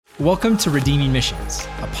Welcome to Redeeming Missions,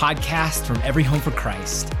 a podcast from Every Home for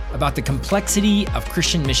Christ about the complexity of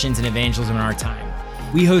Christian missions and evangelism in our time.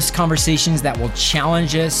 We host conversations that will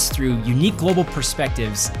challenge us through unique global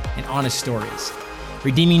perspectives and honest stories.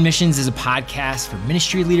 Redeeming Missions is a podcast for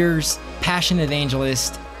ministry leaders, passionate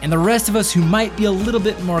evangelists, and the rest of us who might be a little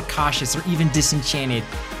bit more cautious or even disenchanted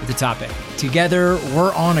with the topic. Together,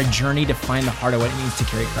 we're on a journey to find the heart of what it means to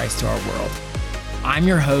carry Christ to our world. I'm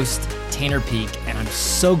your host, Tanner Peak, and I'm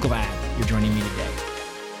so glad you're joining me today.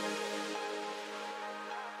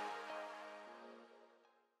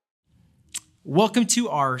 Welcome to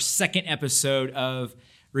our second episode of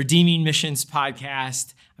Redeeming Missions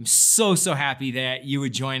podcast. I'm so happy that you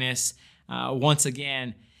would join us once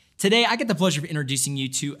again. Today, I get the pleasure of introducing you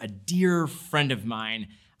to a dear friend of mine,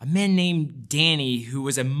 a man named Danny, who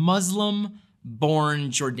was a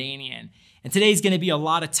Muslim-born Jordanian. And today's going to be a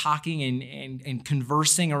lot of talking and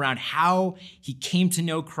conversing around how he came to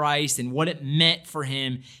know Christ and what it meant for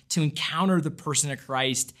him to encounter the person of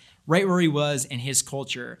Christ right where he was in his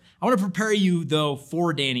culture. I want to prepare you, though,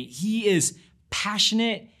 for Danny. He is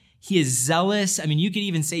passionate. He is zealous. I mean, you could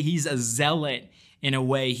even say he's a zealot in a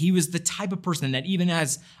way. He was the type of person that even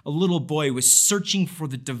as a little boy was searching for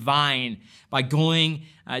the divine by going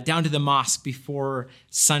down to the mosque before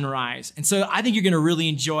sunrise. And so I think you're going to really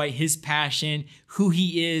enjoy his passion, who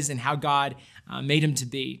he is, and how God made him to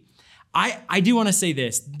be. I do want to say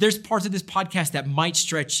this. There's parts of this podcast that might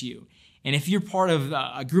stretch you. And if you're part of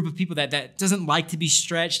a group of people that doesn't like to be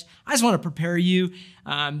stretched, I just want to prepare you.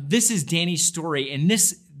 This is Danny's story, and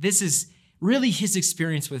this is really his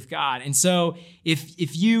experience with God. And so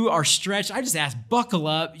if you are stretched, I just ask, buckle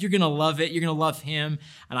up. You're going to love it. You're going to love him.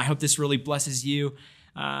 And I hope this really blesses you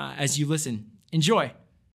as you listen. Enjoy.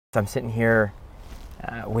 I'm sitting here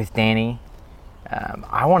with Danny.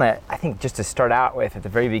 I think just to start out with at the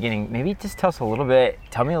very beginning, maybe just tell me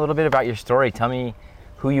a little bit about your story. Tell me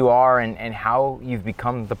who you are and how you've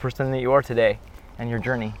become the person that you are today and your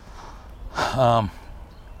journey.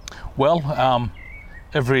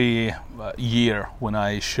 Every year when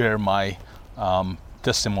I share my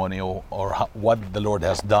testimony or what the Lord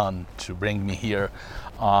has done to bring me here,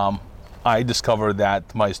 I discover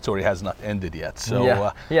that my story has not ended yet.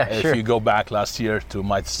 So if you go back last year to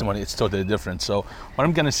my testimony, it's totally different. So what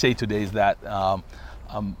I'm going to say today is that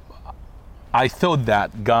I thought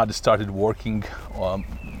that God started working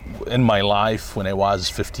in my life when I was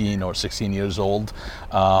 15 or 16 years old,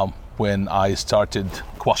 when I started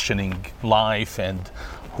questioning life and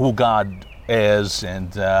who God is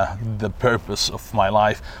and the purpose of my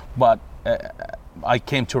life. But I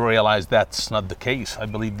came to realize that's not the case. I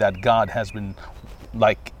believe that God has been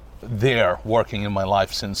there working in my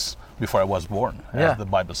life since before I was born, as the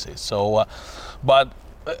Bible says. So, but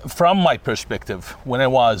from my perspective, when I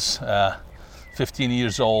was 15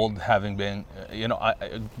 years old, having been,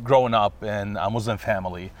 growing up in a Muslim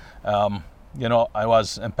family, I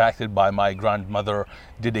was impacted by my grandmother's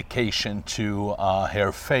dedication to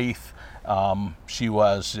her faith. She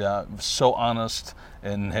was so honest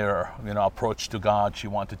in her, approach to God. She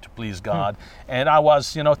wanted to please God. And I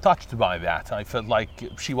was, touched by that. I felt like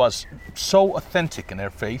she was so authentic in her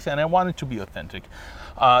faith, and I wanted to be authentic.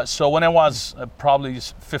 So when I was probably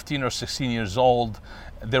 15 or 16 years old,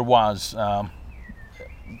 there was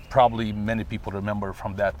probably many people remember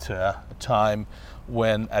from that time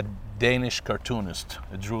when a Danish cartoonist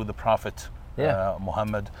drew the prophet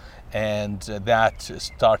Muhammad, and that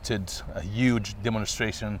started a huge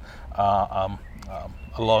demonstration all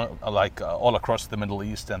across the Middle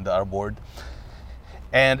East and the Arab world.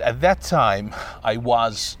 And at that time, I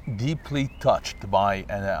was deeply touched by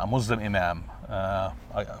a Muslim imam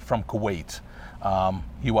from Kuwait.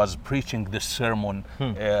 He was preaching this sermon.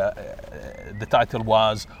 The title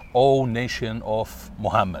was, "O Nation of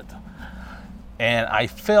Muhammad." And I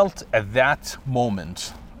felt at that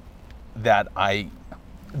moment that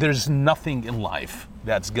there's nothing in life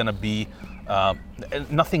that's gonna be,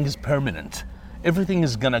 nothing is permanent. Everything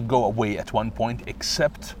is gonna go away at one point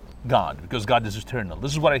except God, because God is eternal.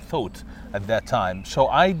 This is what I thought at that time. So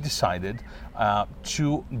I decided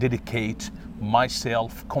to dedicate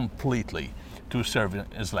myself completely to serving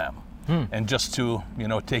Islam. And just to,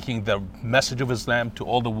 taking the message of Islam to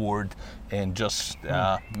all the world and just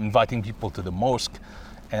inviting people to the mosque.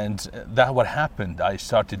 And that what happened. I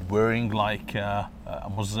started wearing like a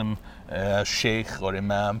Muslim sheikh or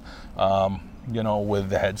imam, with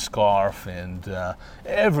the headscarf and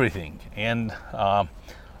everything. And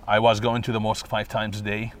I was going to the mosque 5 times a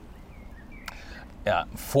day.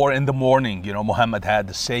 4 in the morning, Muhammad had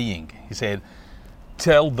the saying. He said,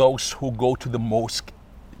 "Tell those who go to the mosque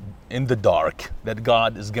in the dark that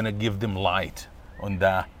God is going to give them light on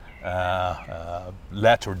the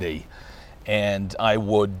latter day. And I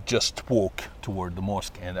would just walk toward the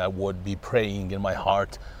mosque, and I would be praying in my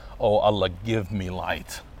heart, oh Allah, give me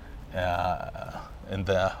light in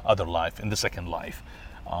the other life, in the second life.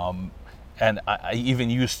 And I even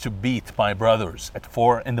used to beat my brothers at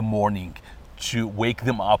 4 a.m. to wake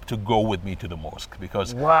them up to go with me to the mosque,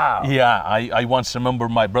 because Wow. yeah, I once remember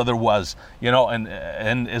my brother was,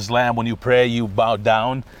 in Islam, when you pray you bow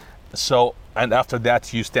down, so, and after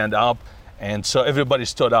that you stand up. And so everybody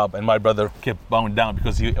stood up, and my brother kept bowing down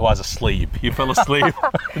because he was asleep. He fell asleep.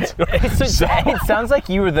 It sounds like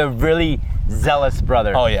you were the really zealous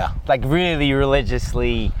brother. Oh yeah. Like really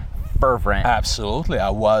religiously fervent. Absolutely, I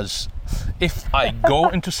was. If I go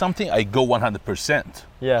into something, I go 100%.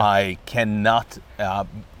 Yeah. I cannot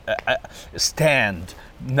stand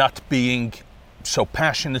not being so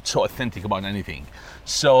passionate, so authentic about anything.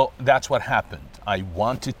 So that's what happened. I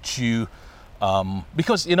wanted to,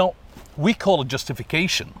 because, we call it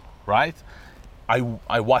justification, right?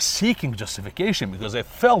 I was seeking justification because I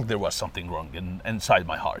felt there was something wrong inside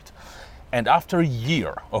my heart. And after a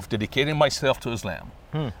year of dedicating myself to Islam,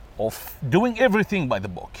 of doing everything by the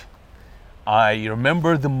book, I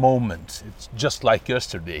remember the moment. It's just like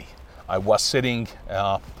yesterday. I was sitting,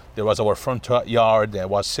 there was our front yard, I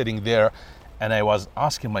was sitting there, and I was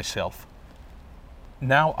asking myself,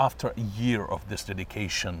 now after a year of this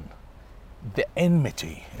dedication, the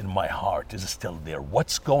enmity in my heart is still there.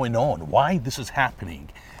 What's going on? Why this is happening?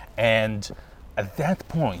 And at that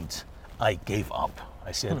point, I gave up.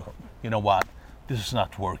 I said, you know what? This is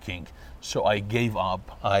not working. So I gave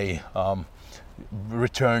up. I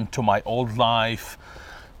returned to my old life.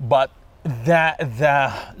 But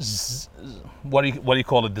what do you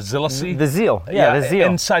call it? The zealousy? The zeal. Yeah, the zeal.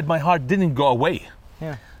 Inside my heart didn't go away.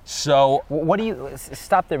 Yeah. So what do you,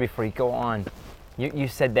 stop there before you go on. You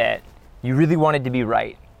said that you really wanted to be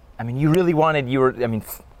right. I mean, you were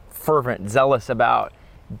fervent, zealous about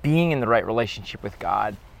being in the right relationship with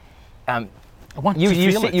God. I want to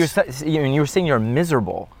feel it. You were saying you're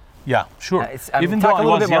miserable. Yeah, sure. Even though I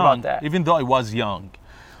was young, even though I was young,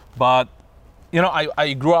 but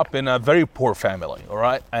I grew up in a very poor family. All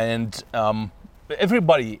right, and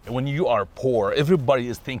everybody, when you are poor, everybody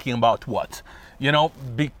is thinking about what,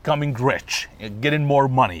 becoming rich, getting more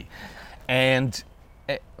money, and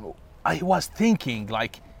I was thinking,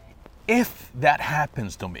 like, if that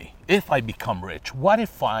happens to me, if I become rich, what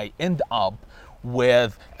if I end up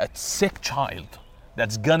with a sick child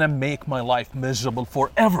that's gonna make my life miserable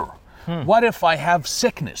forever? What if I have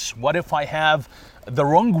sickness? What if I have the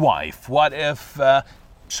wrong wife? What if,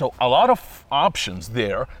 so a lot of options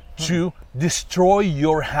there to destroy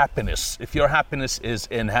your happiness, if your happiness is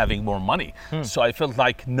in having more money. So I felt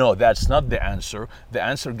like, no, that's not the answer. The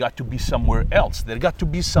answer got to be somewhere else. There got to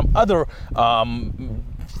be some other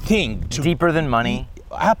thing. Deeper than money.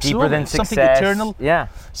 Absolutely. Deeper than success. Something eternal. Yeah.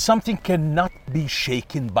 Something cannot be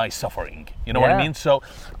shaken by suffering. You know what I mean? So,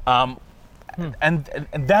 and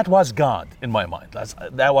that was God in my mind.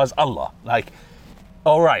 That was Allah. Like,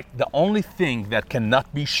 all right, the only thing that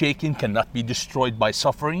cannot be shaken, cannot be destroyed by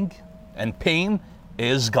suffering and pain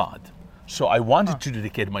is God. So I wanted to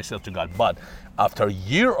dedicate myself to God. But after a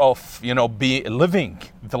year of, living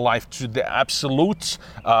the life to the absolute,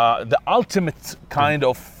 the ultimate kind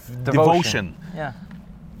of devotion, yeah,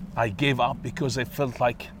 I gave up because I felt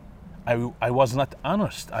like I was not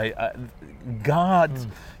honest. God,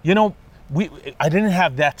 I didn't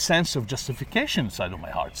have that sense of justification inside of my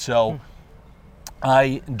heart. So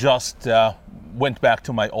I just went back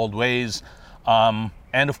to my old ways.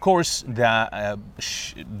 And of course, the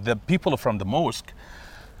people from the mosque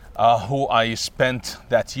who I spent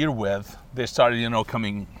that year with, they started,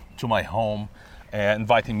 coming to my home and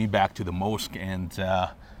inviting me back to the mosque and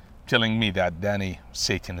telling me that, Danny,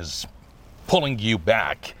 Satan is pulling you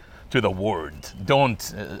back to the word.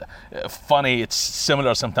 Funny, it's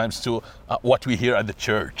similar sometimes to what we hear at the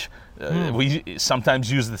church. We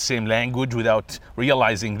sometimes use the same language without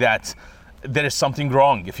realizing that there is something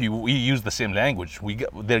wrong. If we use the same language,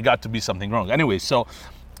 there got to be something wrong. Anyway, so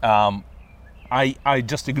I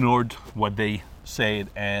just ignored what they said,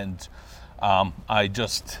 and I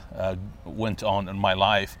just went on in my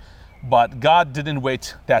life. But God didn't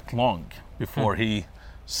wait that long before He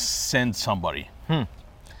sent somebody.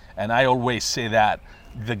 And I always say that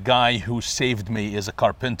the guy who saved me is a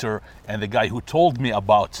carpenter, and the guy who told me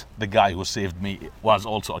about the guy who saved me was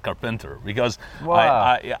also a carpenter, because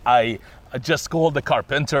I just called the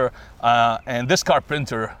carpenter, and this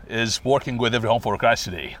carpenter is working with Every Home for Christ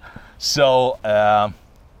today. So I'm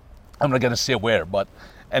not gonna say where, but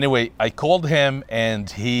anyway, I called him, and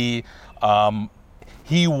he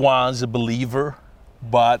was a believer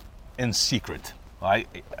but in secret, right?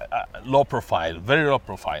 Low profile, very low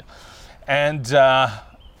profile. And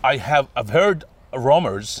I've heard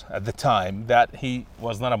rumors at the time that he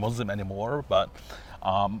was not a Muslim anymore, but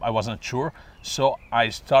I wasn't sure. So I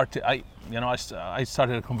started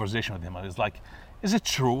a conversation with him. I was like, "Is it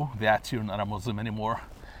true that you're not a Muslim anymore?"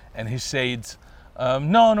 And he said,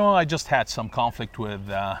 "No, I just had some conflict with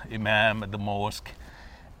Imam at the mosque."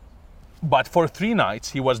 But for 3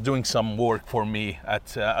 nights, he was doing some work for me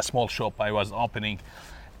at a small shop I was opening,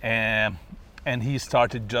 and he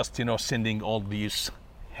started just sending all these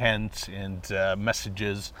hints and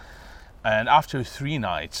messages. And after 3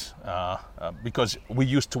 nights, because we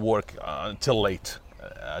used to work till late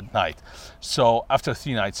at night, so after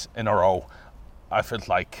 3 nights in a row, I felt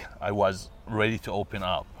like I was ready to open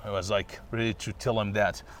up. I was like ready to tell him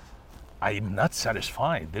that I'm not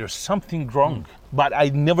satisfied. There's something wrong. But I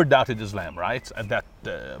never doubted Islam, right? At that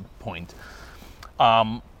point.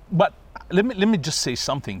 But let me just say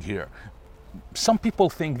something here. Some people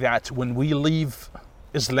think that when we leave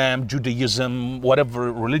Islam, Judaism,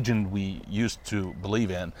 whatever religion we used to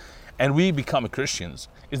believe in, and we become Christians,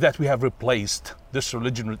 is that we have replaced this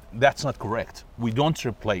religion. That's not correct. We don't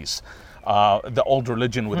replace the old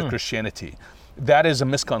religion with the Christianity. That is a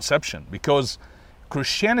misconception, because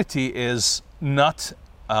Christianity is not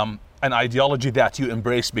an ideology that you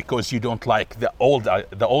embrace because you don't like the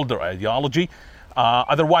older ideology.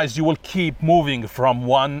 Otherwise, you will keep moving from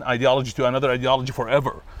one ideology to another ideology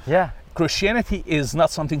forever. Yeah. Christianity is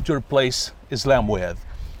not something to replace Islam with.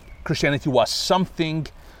 Christianity was something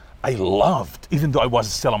I loved, even though I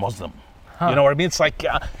was still a Muslim. You know what I mean? It's like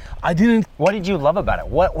I didn't. What did you love about it?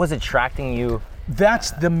 What was attracting you?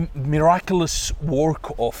 That's the miraculous work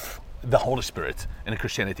of the Holy Spirit in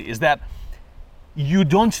Christianity, is that you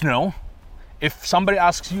don't know. If somebody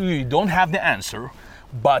asks you, you don't have the answer,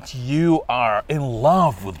 but you are in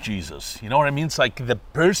love with Jesus. You know what I mean? It's like the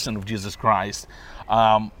person of Jesus Christ.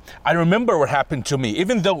 I remember what happened to me,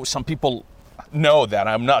 even though some people know that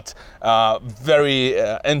I'm not very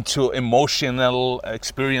into emotional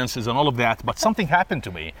experiences and all of that, but something happened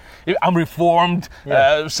to me. I'm reformed.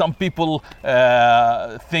 Yeah. Some people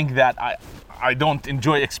think that I don't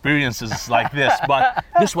enjoy experiences like this, but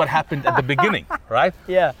this is what happened at the beginning, right?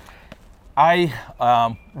 Yeah. I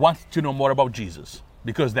wanted to know more about Jesus,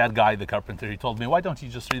 because that guy, the carpenter, he told me, "Why don't you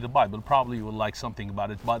just read the Bible? Probably you will like something about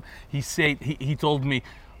it." But he told me,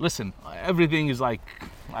 "Listen, everything is like,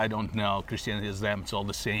 I don't know, Christianity, Islam, it's all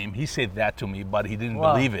the same." He said that to me, but he didn't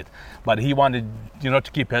believe it. But he wanted,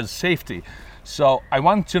 to keep his safety. So I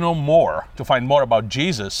wanted to know more, to find more about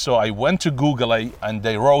Jesus. So I went to Google and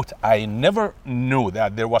I wrote, I never knew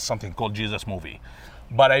that there was something called Jesus movie.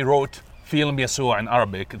 But I wrote, Film Yeshua in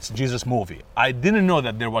Arabic, it's Jesus movie. I didn't know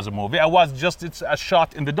that there was a movie. It's a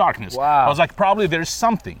shot in the darkness. Wow. I was like, probably there's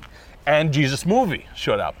something. And Jesus movie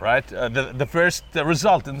showed up, right? The first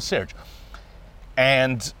result in the search.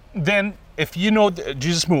 And then if you know the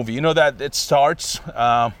Jesus movie, you know that it starts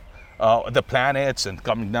the planets and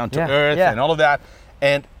coming down to Earth and all of that.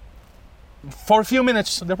 And for a few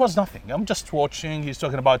minutes, there was nothing. I'm just watching. He's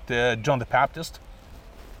talking about John the Baptist.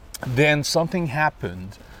 Then something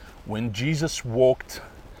happened when Jesus walked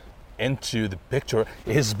into the picture.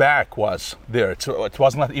 His back was there. It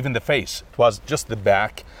was not even the face. It was just the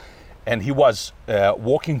back. And he was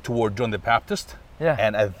walking toward John the Baptist. Yeah.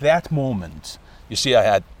 And at that moment, you see,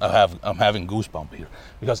 I'm having goosebumps here,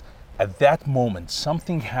 because at that moment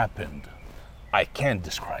something happened I can't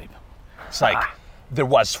describe. It's like there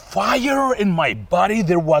was fire in my body.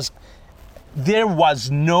 There was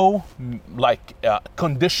no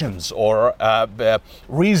conditions or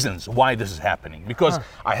reasons why this is happening, because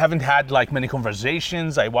I haven't had many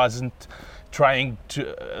conversations. I wasn't trying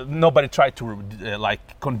to, nobody tried to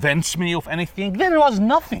convince me of anything. There was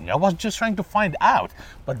nothing. I was just trying to find out.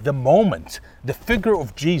 But the moment, the figure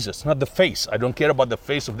of Jesus, not the face. I don't care about the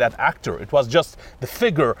face of that actor. It was just the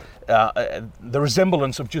figure, the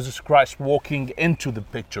resemblance of Jesus Christ walking into the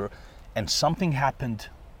picture, and something happened.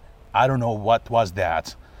 I don't know what was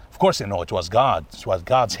that. Of course I know it was God. It was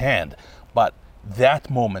God's hand. But that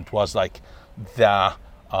moment was like the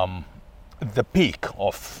peak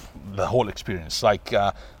of the whole experience.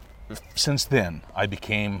 Since then, I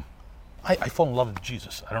fell in love with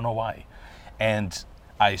Jesus. I don't know why. And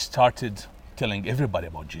I started telling everybody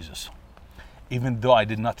about Jesus, even though I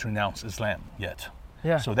did not renounce Islam yet.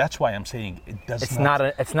 Yeah. So that's why I'm saying it's not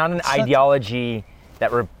an ideology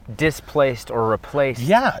that displaced or replaced.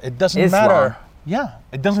 Yeah, it doesn't Islam. matter. Yeah,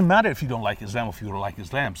 it doesn't matter if you don't like Islam, if you don't like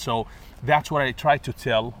Islam. So that's what I try to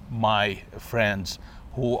tell my friends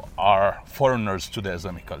who are foreigners to the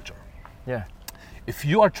Islamic culture. Yeah. If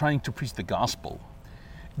you are trying to preach the gospel,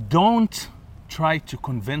 don't try to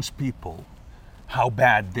convince people how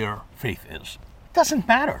bad their faith is. It doesn't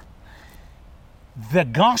matter. The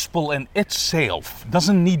gospel in itself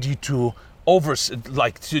doesn't need you to oversell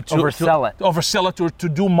it or to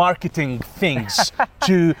do marketing things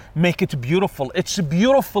to make it beautiful. It's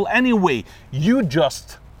beautiful anyway. You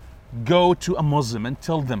just go to a Muslim and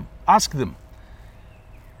ask them,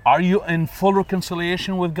 are you in full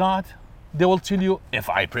reconciliation with God? They will tell you, if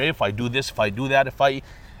I pray, if I do this, if I do that,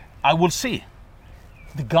 I will see.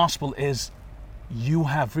 The gospel is you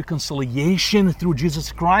have reconciliation through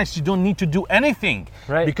Jesus Christ. You don't need to do anything,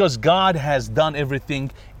 right? Because God has done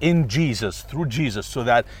everything in Jesus, through Jesus, so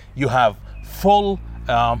that you have full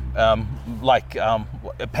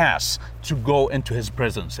pass to go into His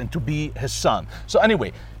presence and to be His son. So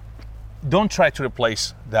anyway, don't try to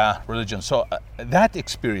replace the religion. So that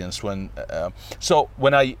experience, when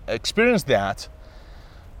I experienced that,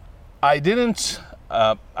 I didn't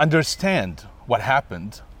understand what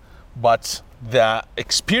happened, but the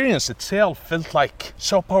experience itself felt like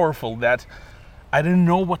so powerful that I didn't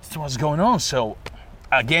know what was going on. So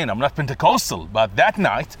again, I'm not Pentecostal, but that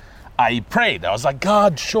night I prayed. I was like,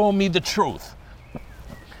 God, show me the truth.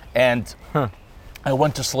 And I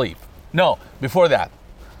went to sleep. No, before that,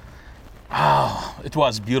 it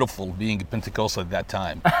was beautiful being a Pentecostal at that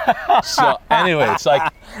time. So anyway, it's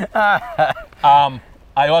like, I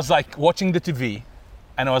was like watching the TV,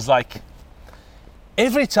 and I was like,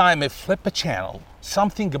 every time I flip a channel,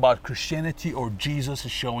 something about Christianity or Jesus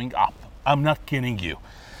is showing up. I'm not kidding you.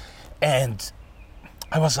 And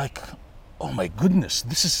I was like, oh my goodness,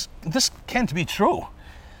 this can't be true.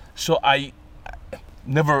 So I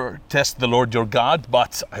never test the Lord your God,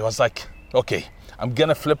 but I was like, okay, I'm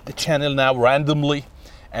gonna flip the channel now randomly,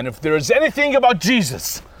 and if there is anything about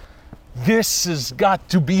Jesus, this has got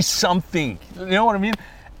to be something. You know what I mean?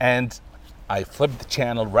 And I flipped the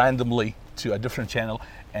channel randomly to a different channel,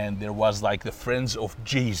 and there was like the Friends of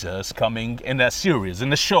Jesus coming in a series,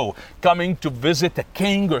 in a show, coming to visit a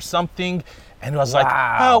king or something, and it was like,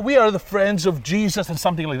 oh, we are the friends of Jesus and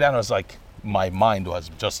something like that. And I was like, my mind was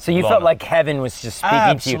just So you felt like heaven was just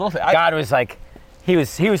speaking to you. God was like, he was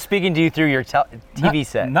speaking to you through your TV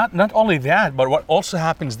set. Not only that, but what also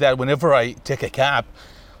happens that whenever I take a cab,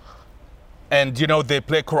 and you know, they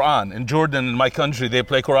play Quran in Jordan, in my country, they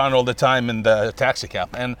play Quran all the time in the taxi cab,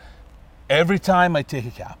 and every time I take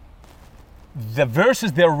a cab, the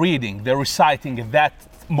verses they're reciting at that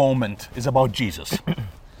moment is about Jesus.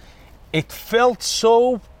 It felt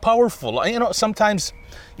so powerful. You know, sometimes,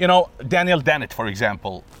 you know, Daniel Dennett, for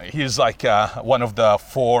example, he's like one of the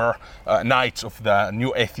four knights of the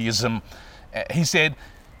new atheism. He said,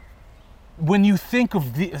 when you think of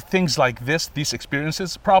things like this, these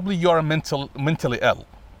experiences, probably you're mentally ill.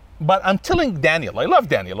 But I'm telling Daniel, I love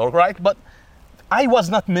Daniel, all right? But I was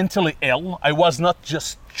not mentally ill. I was not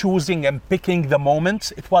just choosing and picking the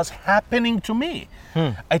moments. It was happening to me.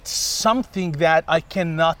 It's something that I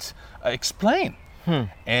cannot explain.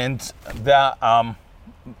 And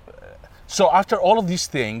so after all of these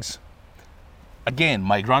things, again,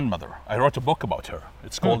 my grandmother, I wrote a book about her.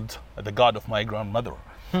 It's called The God of My Grandmother.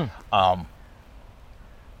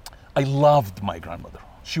 I loved my grandmother.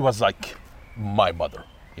 She was like my mother,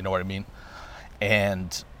 you know what I mean?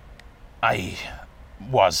 And I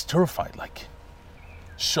was terrified, like,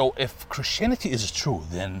 so if Christianity is true,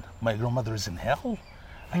 then my grandmother is in hell?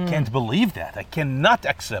 I can't believe that. I cannot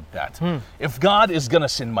accept that. If God is gonna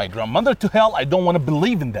send my grandmother to hell, I don't want to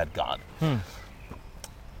believe in that God.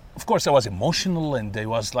 Of course, I was emotional, and I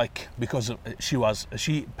was like, because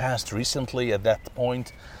she passed recently at that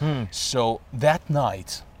point. So that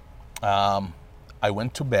night, I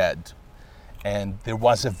went to bed, and there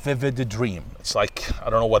was a vivid dream. It's like, I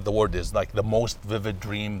don't know what the word is, like the most vivid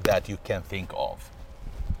dream that you can think of.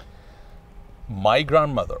 My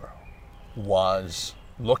grandmother was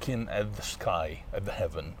looking at the sky, at the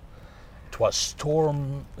heaven. It was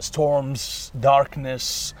storms,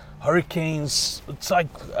 darkness, hurricanes. It's like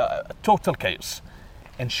total chaos.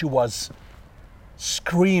 And she was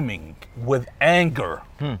screaming with anger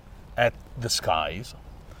at the skies.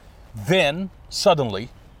 Then, suddenly,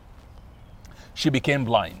 she became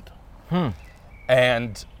blind.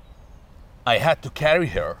 And I had to carry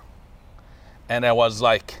her. And I was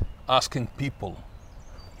like asking people,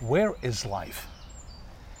 where is life?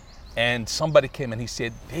 And somebody came and he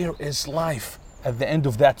said, there is life at the end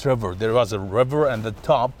of that river. There was a river, and at the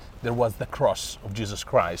top there was the cross of Jesus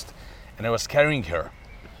Christ. And I was carrying her.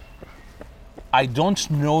 I don't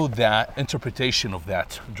know the interpretation of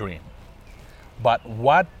that dream, but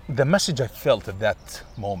what the message I felt at that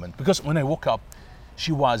moment, because when I woke up,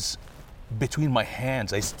 she was between my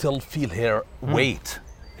hands. I still feel her weight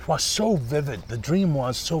It was so vivid. The dream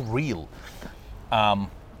was so real.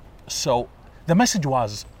 So the message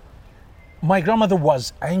was, my grandmother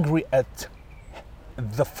was angry at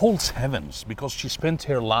the false heavens because she spent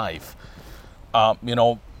her life,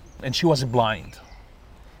 and she was blind.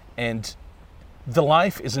 And the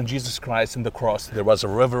life is in Jesus Christ in the cross. There was a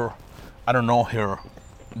river. I don't know her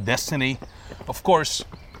destiny. Of course,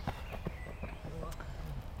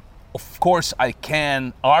 I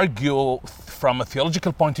can argue from a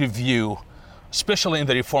theological point of view, especially in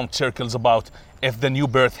the Reformed circles, about if the new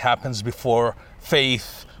birth happens before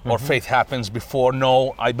faith or faith happens before.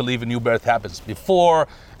 No, I believe a new birth happens before,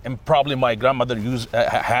 and probably my grandmother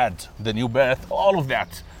had the new birth. All of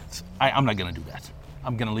that, I'm not going to do that.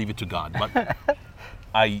 I'm going to leave it to God. But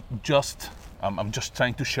I'm just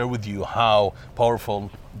trying to share with you how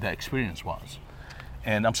powerful the experience was.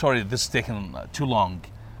 And I'm sorry this is taking too long,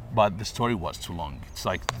 but the story was too long. It's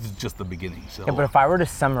like just the beginning. So. Yeah, but if I were to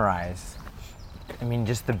summarize, I mean,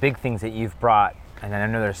 just the big things that you've brought, and I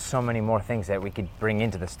know there's so many more things that we could bring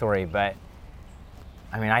into the story, but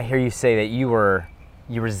I mean, I hear you say that you were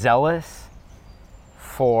zealous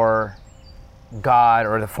for God,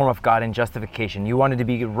 or the form of God in justification. You wanted to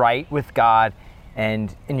be right with God,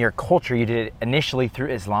 and in your culture, you did it initially through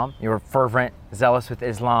Islam. You were fervent, zealous with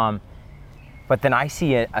Islam. But then I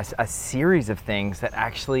see a series of things that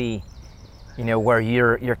actually, where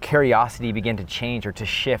your curiosity began to change or to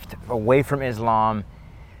shift away from Islam,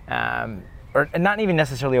 or not even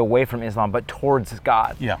necessarily away from Islam, but towards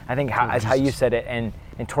God. Yeah. I think how you said it, and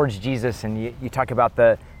towards Jesus. And you talk about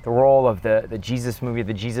the role of the Jesus movie,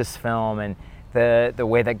 the Jesus film, and the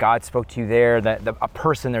way that God spoke to you there. There's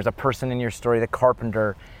a person in your story, the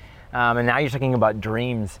carpenter, and now you're talking about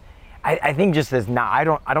dreams. I think just as now, I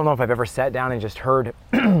don't know if I've ever sat down and just heard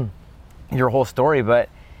your whole story, but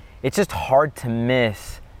it's just hard to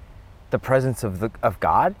miss the presence of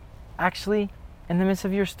God actually in the midst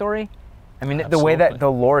of your story. I mean, Absolutely. The way that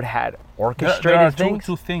the Lord had orchestrated there are things.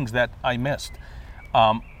 two things that I missed.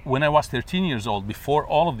 When I was 13 years old, before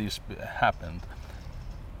all of this happened,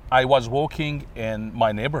 I was walking in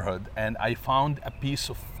my neighborhood and I found a piece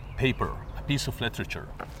of paper, a piece of literature.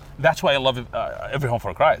 That's why I love Every Home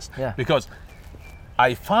for Christ. Yeah. Because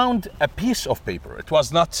I found a piece of paper. It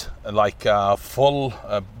was not like a full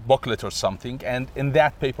booklet or something. And in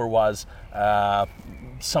that paper was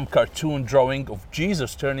some cartoon drawing of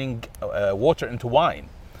Jesus turning water into wine.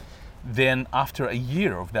 Then after a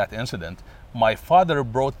year of that incident, my father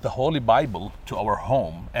brought the Holy Bible to our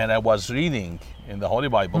home, and I was reading in the Holy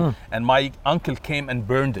Bible, and my uncle came and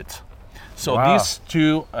burned it. So Wow. these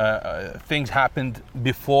two things happened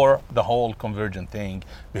before the whole conversion thing,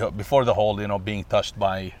 before the whole, being touched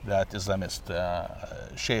by that Islamist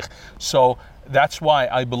sheikh. So that's why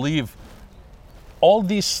I believe all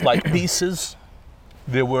these pieces,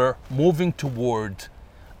 they were moving toward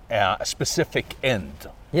a specific end.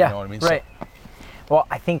 Yeah, You know what I mean? right. Well,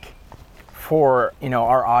 I think for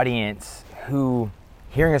our audience who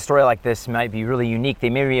hearing a story like this might be really unique, they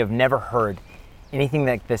maybe have never heard anything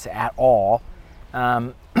like this at all.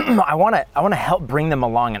 I want to help bring them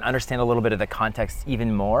along and understand a little bit of the context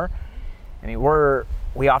even more. I mean,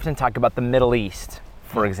 we often talk about the Middle East,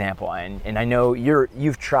 for example, and I know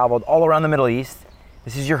you've traveled all around the Middle East.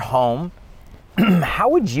 This is your home. How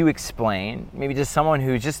would you explain, maybe just someone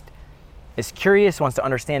who just is curious, wants to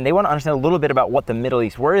understand, they want to understand a little bit about what the Middle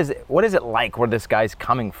East, what is it like, where this guy's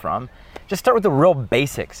coming from? Just start with the real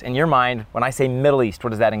basics. In your mind, when I say Middle East,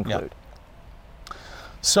 what does that include? Yeah.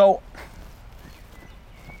 So,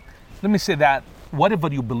 let me say that whatever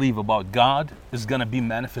you believe about God is going to be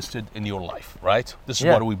manifested in your life, right? This is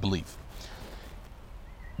what we believe.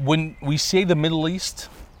 When we say the Middle East,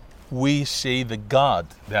 we say the God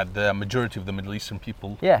that the majority of the Middle Eastern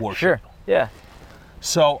people worship. Sure. Yeah.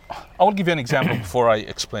 So I will give you an example before I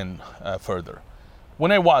explain further.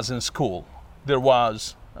 When I was in school, there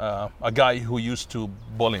was a guy who used to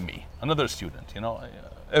bully me, another student,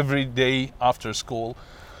 every day after school.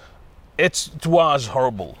 It was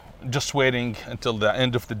horrible, just waiting until the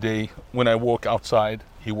end of the day. When I walk outside,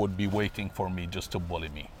 he would be waiting for me just to bully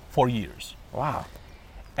me for years. Wow.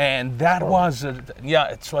 And that was,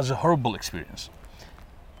 it was a horrible experience.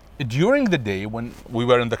 During the day when we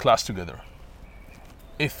were in the class together,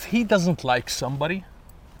 if he doesn't like somebody,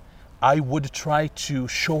 I would try to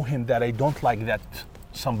show him that I don't like that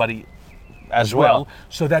somebody as well,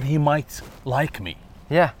 so that he might like me.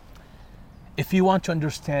 Yeah. If you want to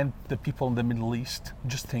understand the people in the Middle East,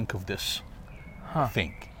 just think of this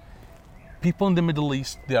thing. People in the Middle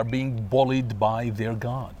East, they are being bullied by their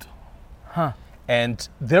God. And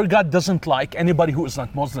their God doesn't like anybody who is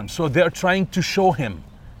not Muslim. So they're trying to show him,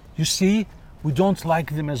 you see, We don't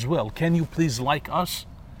like them as well. Can you please like us?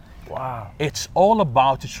 Wow. It's all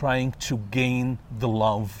about trying to gain the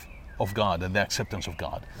love of God and the acceptance of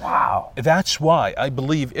God. Wow. That's why I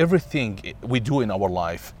believe everything we do in our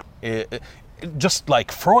life, just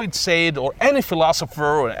like Freud said, or any philosopher,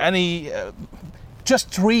 or any,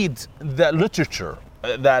 just read the literature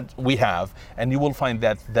that we have, and you will find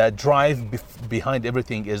that the drive behind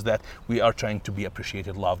everything is that we are trying to be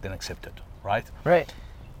appreciated, loved, and accepted, right? Right.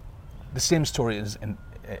 The same story is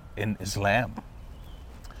in Islam.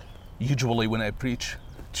 Usually when I preach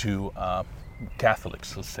to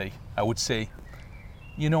Catholics, let's say, I would say,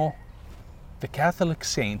 you know, the Catholic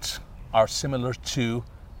saints are similar to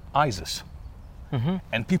ISIS. Mm-hmm.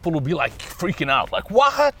 And people will be like freaking out, like,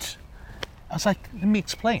 what? I was like, let me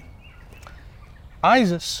explain.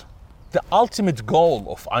 ISIS, the ultimate goal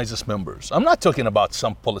of ISIS members, I'm not talking about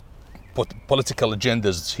some political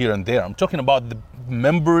agendas here and there. I'm talking about the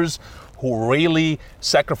members who really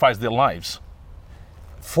sacrifice their lives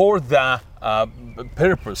for the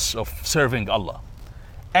purpose of serving Allah.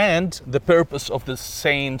 And the purpose of the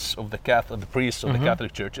saints, of the Catholic, the priests of the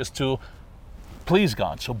Catholic Church is to please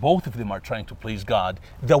God. So both of them are trying to please God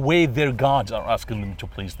the way their gods are asking them to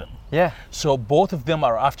please them. Yeah. So both of them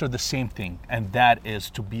are after the same thing, and that is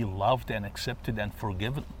to be loved and accepted and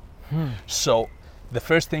forgiven. So the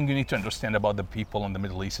first thing you need to understand about the people in the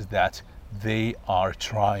Middle East is that they are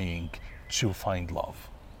trying to find love.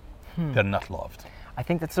 They're not loved. I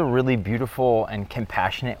think that's a really beautiful and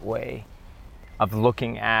compassionate way of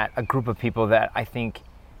looking at a group of people that I think,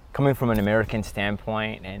 coming from an American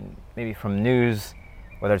standpoint and maybe from news,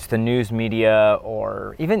 whether it's the news media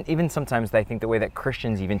or even sometimes I think the way that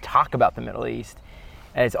Christians even talk about the Middle East,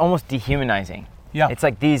 it's almost dehumanizing. Yeah. It's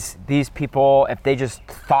like these people, if they just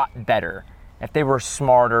thought better, if they were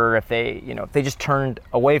smarter, if they just turned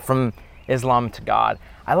away from Islam to God.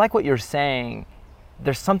 I like what you're saying.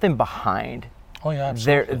 There's something behind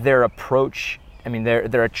their approach. I mean,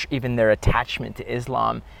 even their attachment to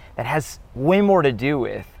Islam that has way more to do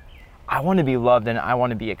with, I want to be loved and I want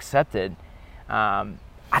to be accepted.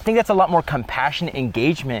 I think that's a lot more compassionate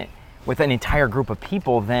engagement with an entire group of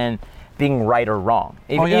people than being right or wrong.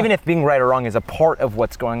 Even if being right or wrong is a part of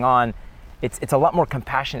what's going on, it's a lot more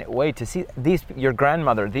compassionate way to see your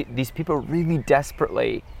grandmother, these people really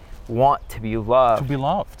desperately want to be loved. To be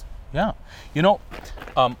loved, yeah. You know,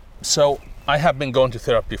 so I have been going to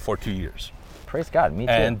therapy for 2 years. Praise God, me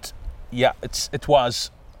too. And yeah, it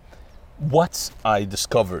was what I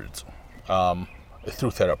discovered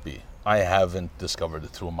through therapy. I haven't discovered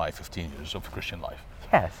it through my 15 years of Christian life.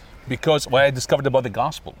 Yes. Because what I discovered about the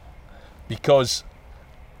gospel, because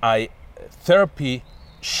therapy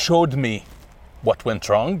showed me what went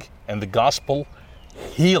wrong, and the gospel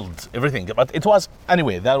healed everything. But it was,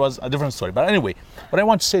 anyway, that was a different story. But anyway, what I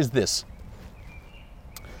want to say is this.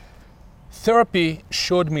 Therapy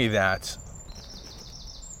showed me that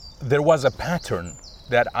there was a pattern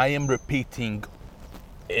that I am repeating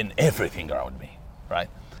in everything around me, right?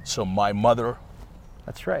 So my mother,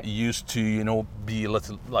 that's right, used to, be a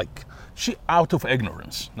little like, she out of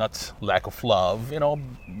ignorance, not lack of love,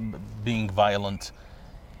 being violent.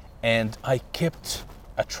 And I kept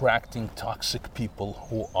attracting toxic people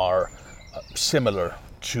who are similar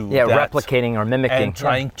to that. Replicating or mimicking. And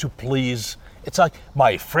trying to please. It's like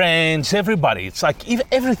my friends, everybody. It's like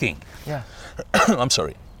everything. Yeah. I'm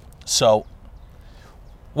sorry. So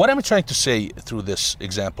what I'm trying to say through this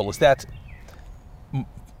example is that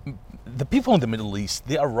the people in the Middle East,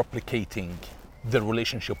 they are replicating their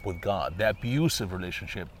relationship with God, the abusive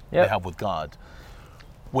relationship they have with God,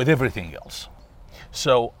 with everything else.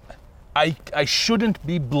 So I shouldn't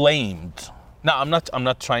be blamed. Now, I'm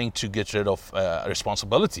not trying to get rid of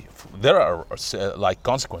responsibility. There are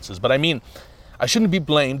consequences, but I mean, I shouldn't be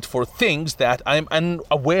blamed for things that I'm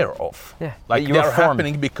unaware of. Yeah, like they are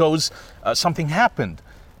happening because something happened.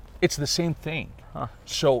 It's the same thing. Huh.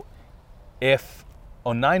 So if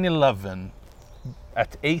on 9/11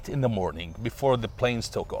 at 8 in the morning, before the planes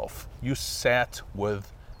took off, you sat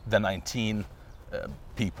with the 19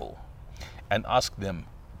 people and asked them,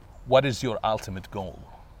 what is your ultimate goal?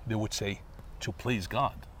 They would say, to please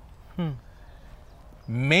God.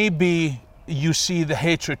 Maybe you see the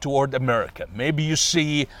hatred toward America. Maybe you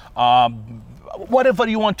see whatever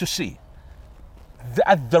you want to see.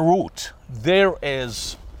 At the root, there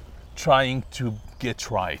is trying to get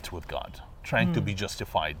right with God, trying to be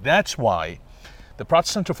justified. That's why the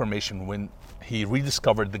Protestant Reformation, when he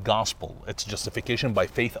rediscovered the gospel, it's justification by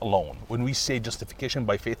faith alone. When we say justification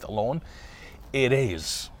by faith alone, it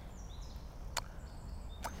is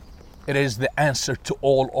the answer to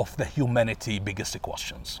all of the humanity biggest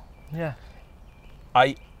questions. Yeah.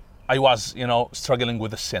 I I was, struggling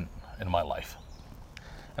with a sin in my life.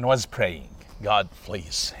 And I was praying, God,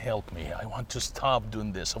 please help me. I want to stop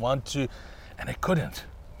doing this. And I couldn't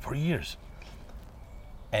for years.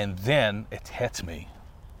 And then it hit me.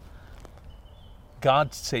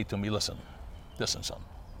 God said to me, listen, son.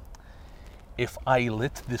 If I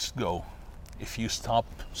let this go, if you stop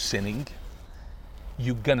sinning,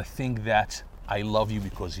 you're gonna think that I love you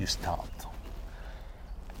because you stopped.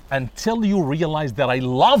 Until you realize that I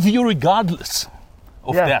love you regardless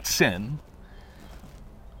of that sin,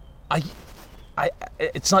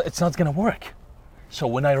 it's not gonna work. So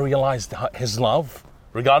when I realized his love,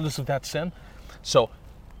 regardless of that sin, so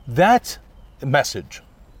that message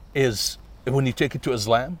is, when you take it to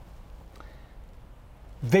Islam,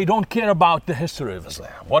 they don't care about the history of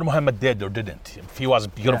Islam, what Muhammad did or didn't, if he was a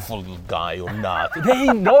beautiful guy or not.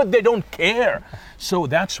 They don't care. So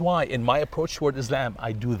that's why in my approach toward Islam,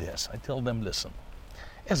 I do this. I tell them, listen,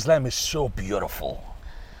 Islam is so beautiful.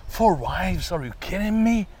 4 wives, are you kidding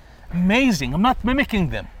me? Amazing. I'm not mimicking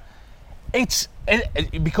them. It's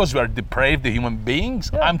because we are depraved human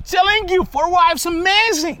beings. I'm telling you, 4 wives,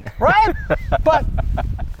 amazing, right? But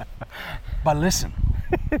listen,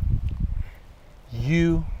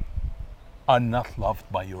 you are not loved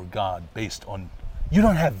by your God based on, you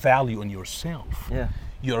don't have value in yourself. Yeah.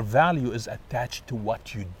 Your value is attached to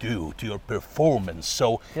what you do, to your performance.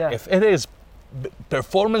 So if it is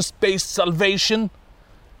performance-based salvation,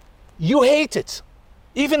 you hate it.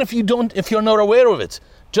 Even if you're not aware of it.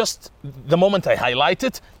 Just the moment I highlight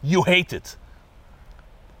it, you hate it.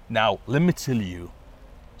 Now, let me tell you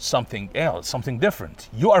something else, something different.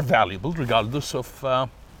 You are valuable regardless of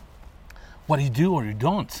what you do or you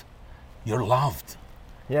don't. You're loved.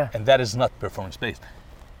 Yeah. And that is not performance-based.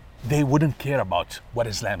 They wouldn't care about what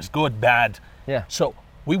Islam is, good, bad. Yeah. So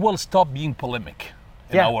we will stop being polemic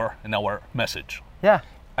in our message. Yeah.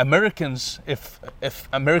 Americans, if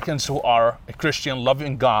Americans who are a Christian,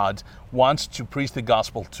 loving God, wants to preach the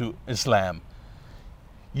gospel to Islam,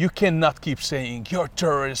 you cannot keep saying you're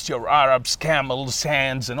terrorists, you're Arabs, camels,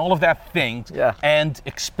 sands, and all of that thing, and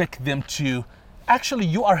expect them to. Actually,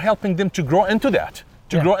 you are helping them to grow into that,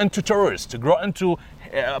 grow into terrorists, to grow into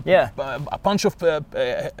a bunch of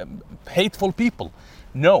hateful people.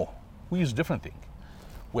 No, we use different thing.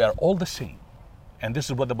 We are all the same. And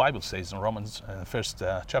this is what the Bible says in Romans, first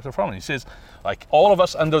chapter of Romans. It says, like, all of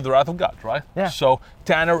us under the wrath of God, right? Yeah. So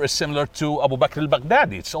Tanner is similar to Abu Bakr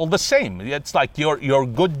al-Baghdadi. It's all the same. It's like your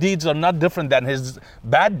good deeds are not different than his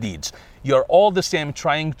bad deeds. You're all the same,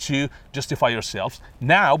 trying to justify yourselves.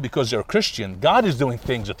 Now, because you're a Christian, God is doing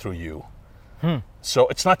things through you. So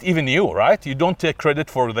it's not even you, right? You don't take credit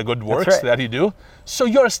for the good works that you do. So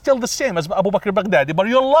you're still the same as Abu Bakr al-Baghdadi, but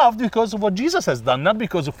you're loved because of what Jesus has done, not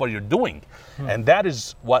because of what you're doing. And that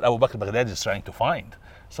is what Abu Bakr al-Baghdadi is trying to find.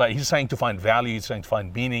 So he's trying to find value, he's trying to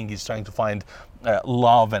find meaning, he's trying to find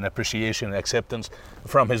love and appreciation and acceptance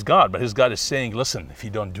from his God. But his God is saying, listen, if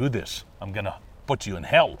you don't do this, I'm going to put you in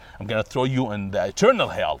hell. I'm going to throw you in the eternal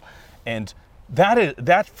hell. And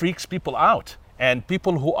that freaks people out. And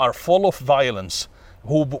people who are full of violence,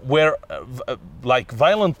 who were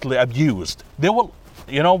violently abused, they will,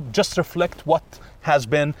 just reflect what has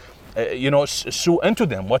been, into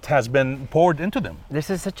them, what has been poured into them. This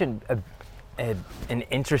is such an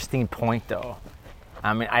interesting point, though.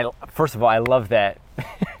 I mean, first of all, I love that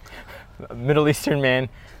Middle Eastern man,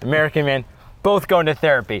 American man, both going to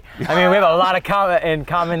therapy. I mean, we have a lot in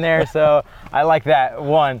common there, so I like that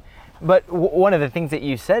one. But one of the things that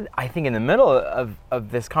you said, I think, in the middle of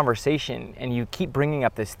this conversation, and you keep bringing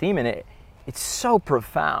up this theme, and it's so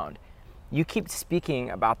profound. You keep speaking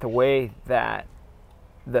about the way that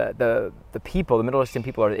the people, the Middle Eastern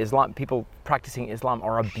people, or people practicing Islam,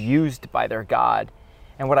 are abused by their God.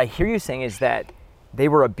 And what I hear you saying is that they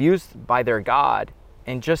were abused by their God,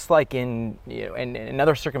 and just like in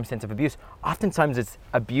another circumstance of abuse, oftentimes it's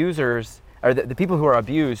abusers, or the people who are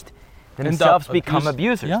abused themselves become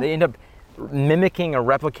abusers. Yeah. They end up mimicking or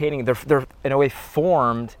replicating. They're in a way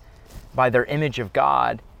formed by their image of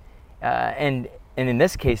God. And in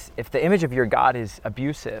this case, if the image of your God is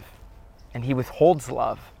abusive, and he withholds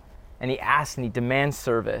love, and he asks and he demands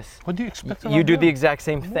service, what do you expect? You do the exact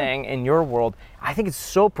same thing in your world. I think it's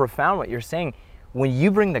so profound what you're saying. When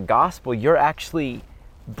you bring the gospel, you're actually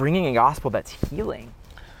bringing a gospel that's healing.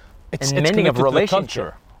 It's mending of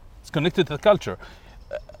relationship. It's connected to the culture.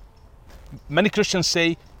 Many Christians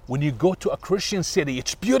say, when you go to a Christian city,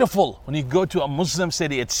 it's beautiful. When you go to a Muslim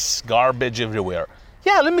city, it's garbage everywhere.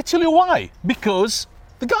 Yeah, let me tell you why. Because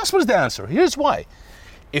the gospel is the answer. Here's why.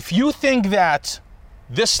 If you think that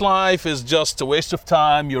this life is just a waste of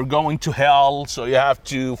time. You're going to hell, so you have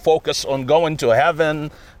to focus on going to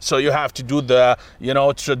heaven. So you have to do the,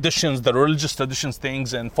 traditions, the religious traditions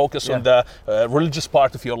things, and focus on the religious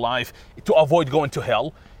part of your life to avoid going to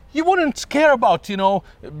hell. You wouldn't care about,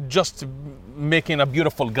 just making a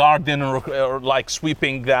beautiful garden or like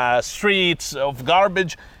sweeping the streets of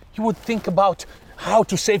garbage. You would think about how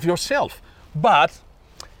to save yourself. But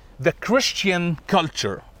the Christian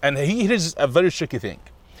culture, and here is a very tricky thing.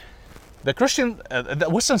 The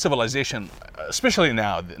Western civilization, especially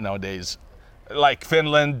nowadays, like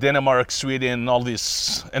Finland, Denmark, Sweden, all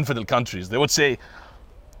these infidel countries, they would say,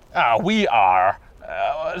 we are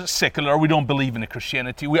secular, we don't believe in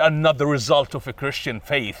Christianity, we are not the result of a Christian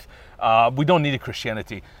faith, we don't need a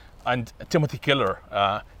Christianity. And Timothy Keller,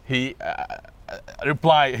 his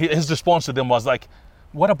response to them was like,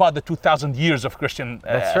 what about the 2,000 years of Christian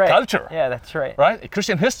culture? Yeah, that's right. Right?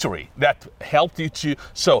 Christian history that helped you to...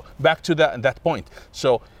 So, back to that point.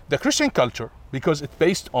 So, the Christian culture, because it's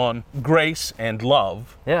based on grace and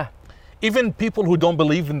love, even people who don't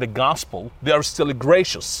believe in the gospel, they are still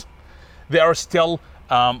gracious. They are still...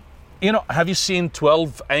 have you seen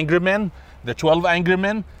 12 Angry Men? The 12 Angry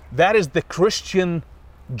Men? That is the Christian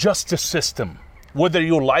justice system. Whether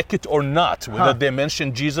you like it or not, whether they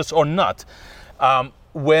mention Jesus or not.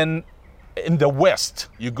 When in the West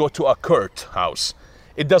you go to a court house,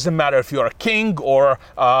 it doesn't matter if you're a king or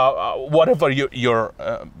whatever your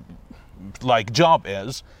job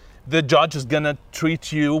is, the judge is gonna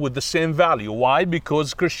treat you with the same value. Why?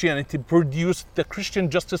 Because Christianity produced the Christian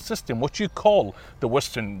justice system, what you call the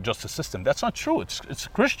Western justice system. That's not true. It's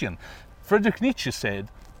Christian. Friedrich Nietzsche said,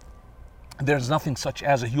 "There's nothing such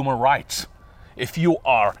as a human rights. If you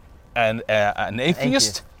are an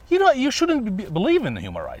atheist, you shouldn't believe in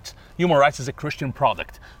human rights. Human rights is a Christian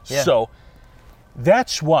product." So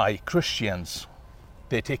that's why Christians,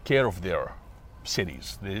 they take care of their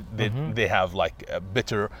cities. They have like a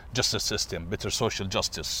better justice system, better social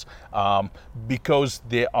justice, because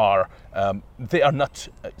they are not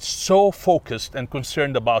so focused and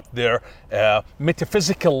concerned about their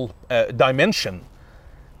metaphysical dimension,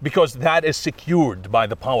 because that is secured by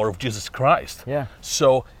the power of Jesus Christ.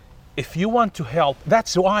 So if you want to help,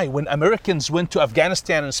 that's why when Americans went to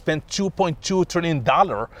Afghanistan and spent $2.2 trillion,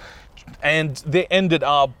 and they ended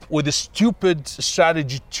up with a stupid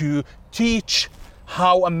strategy to teach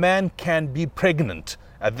how a man can be pregnant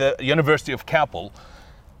at the University of Kabul,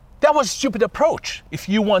 that was a stupid approach. If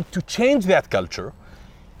you want to change that culture,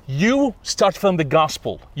 you start from the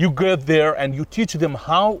gospel. You go there and you teach them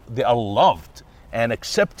how they are loved and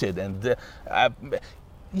accepted, and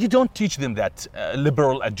you don't teach them that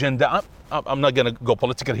liberal agenda. I'm not going to go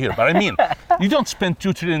political here, but I mean, you don't spend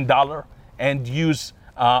 $2 trillion and use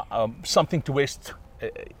something to waste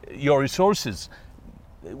your resources.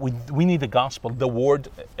 We need the gospel, the word.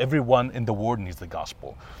 Everyone in the world needs the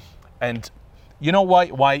gospel. And you know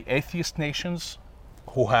why atheist nations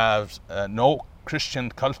who have no Christian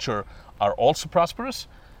culture are also prosperous?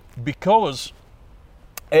 Because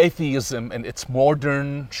atheism in its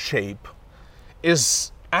modern shape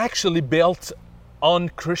is actually built on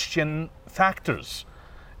Christian factors.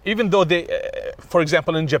 Even though they, for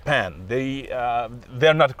example, in Japan,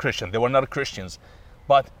 they're not Christian. They were not Christians,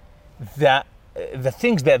 but the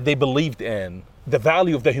things that they believed in, the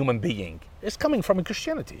value of the human being, is coming from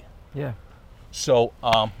Christianity. So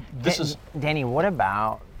Danny, what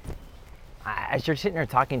about, as you're sitting there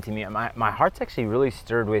talking to me, my heart's actually really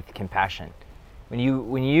stirred with compassion.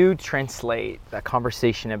 When you translate that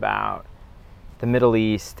conversation about the Middle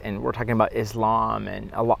East, and we're talking about Islam and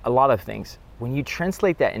a lot of things, when you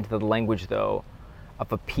translate that into the language, though,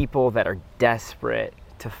 of a people that are desperate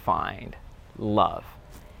to find love,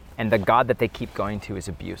 and the God that they keep going to is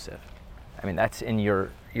abusive. I mean, that's in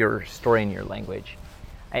your story and your language.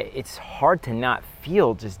 It's hard to not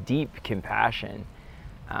feel just deep compassion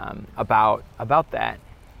about that.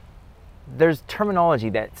 There's terminology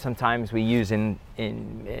that sometimes we use in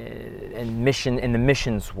the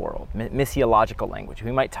missions world, missiological language.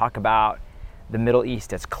 We might talk about the Middle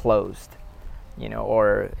East as closed,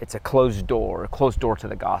 or it's a closed door to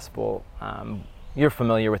the gospel. You're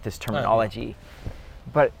familiar with this terminology.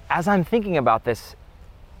 But as I'm thinking about this,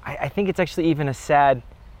 I think it's actually even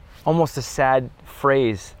almost a sad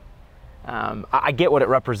phrase. I get what it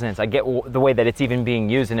represents. I get the way that it's even being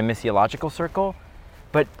used in a missiological circle,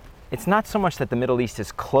 but it's not so much that the Middle East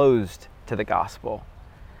is closed to the gospel.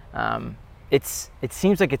 It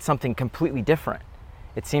seems like it's something completely different.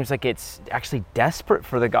 It seems like it's actually desperate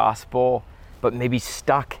for the gospel, but maybe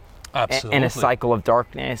stuck in a cycle of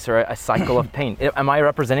darkness or a cycle of pain. Am I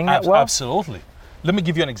representing that well? Absolutely. Let me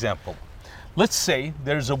give you an example. let's say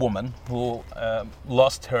there's a woman who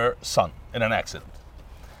lost her son in an accident.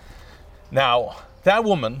 Now, that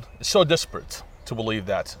woman is so desperate to believe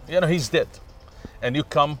that, he's dead. And you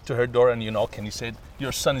come to her door and you knock and you say,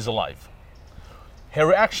 your son is alive. Her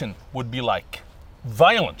reaction would be like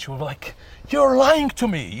violent. She would be like, you're lying to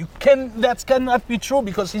me. That cannot be true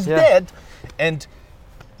because he's dead. And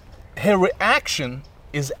her reaction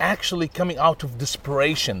is actually coming out of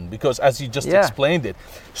desperation because, as you just explained it.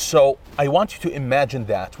 So I want you to imagine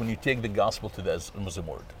that when you take the gospel to the Muslim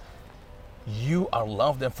world. You are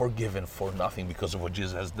loved and forgiven for nothing because of what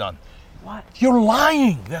Jesus has done. What? You're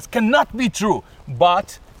lying. That cannot be true.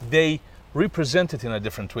 But they represent it in a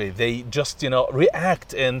different way. They just,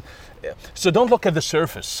 react. And so don't look at the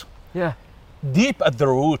surface. Yeah. Deep at the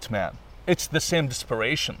root, man, it's the same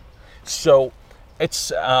desperation. So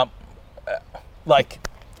it's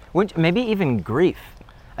maybe even grief.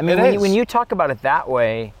 I mean, when you talk about it that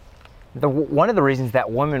way, one of the reasons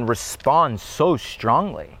that women respond so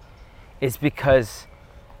strongly is because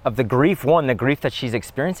of the grief. One, the grief that she's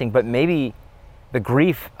experiencing, but maybe the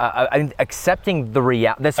grief, accepting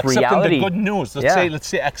reality. Accepting the good news. Let's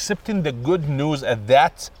say accepting the good news at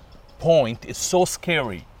that point is so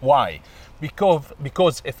scary. Why?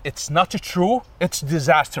 Because if it's not true, it's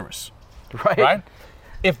disastrous. Right?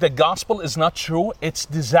 If the gospel is not true, it's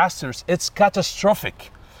disastrous. It's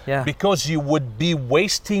catastrophic. Yeah. Because you would be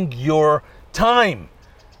wasting your time.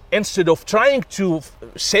 Instead of trying to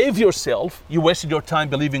save yourself, you wasted your time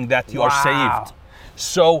believing that you are saved.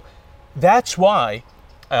 So that's why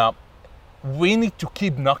we need to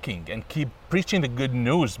keep knocking and keep preaching the good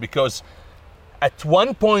news, because at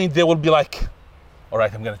one point they will be like, all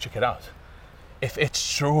right, I'm going to check it out. If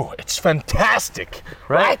it's true, it's fantastic,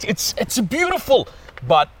 right? It's beautiful.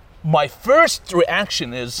 But my first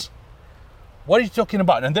reaction is, what are you talking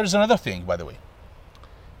about? And there's another thing, by the way.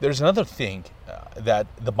 There's another thing that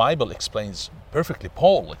the Bible explains perfectly.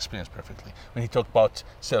 Paul explains perfectly when he talked about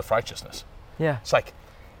self-righteousness. Yeah. It's like,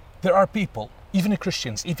 there are people, even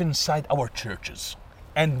Christians, even inside our churches,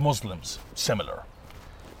 and Muslims, similar.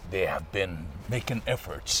 They have been making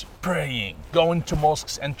efforts, praying, going to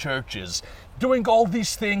mosques and churches, doing all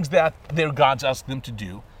these things that their gods ask them to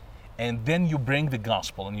do. And then you bring the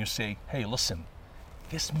gospel and you say, hey, listen,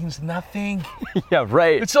 this means nothing. Yeah,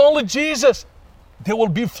 right. It's only Jesus. They will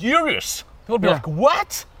be furious. They will be like,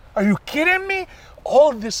 what? Are you kidding me?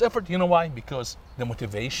 All this effort. You know why? Because the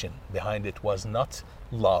motivation behind it was not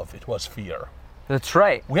love, it was fear. That's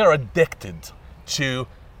right. We are addicted to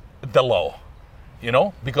the law,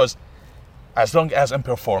 because as long as I'm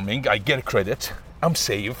performing, I get credit, I'm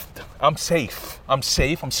saved, I'm safe, I'm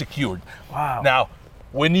secured. Wow. Now,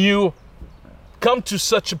 when you come to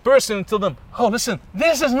such a person and tell them, oh, listen,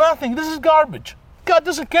 this is nothing, this is garbage. God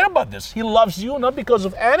doesn't care about this. He loves you not because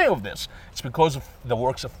of any of this. It's because of the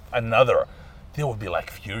works of another. They will be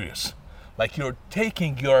like furious. Like you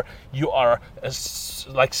are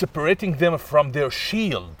like separating them from their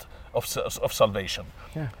shield of salvation.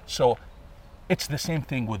 Yeah. So it's the same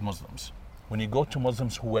thing with Muslims. When you go to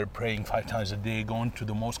Muslims who were praying 5 times a day, going to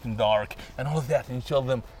the mosque in dark, and all of that, and you tell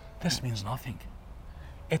them, this means nothing.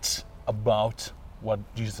 It's about what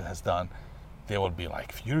Jesus has done. They will be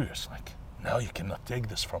like furious, like, now you cannot take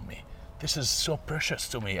this from me. This is so precious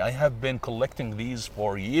to me. I have been collecting these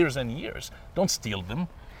for years and years. Don't steal them.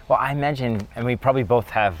 Well, I imagine, and we probably both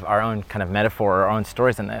have our own kind of metaphor, our own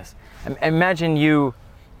stories in this. Imagine you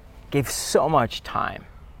gave so much time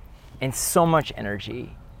and so much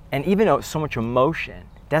energy and even so much emotion,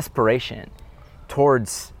 desperation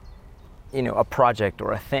towards, a project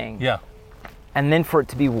or a thing. Yeah. And then for it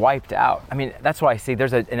to be wiped out. I mean, that's why I say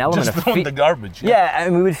there's an element just of throw in the garbage. Yeah,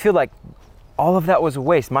 and we would feel like all of that was a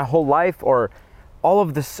waste. My whole life, or all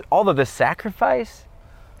of the sacrifice,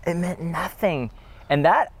 it meant nothing. And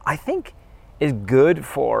that, I think, is good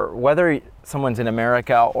for whether someone's in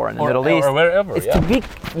America or in the Middle East. Or wherever, it's to be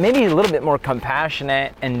maybe a little bit more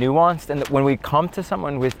compassionate and nuanced. And when we come to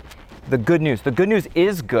someone with the good news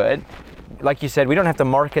is good. Like you said, we don't have to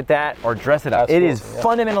market that or dress it up. Absolutely, it is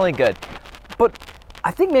fundamentally good. But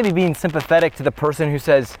I think maybe being sympathetic to the person who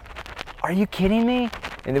says, are you kidding me?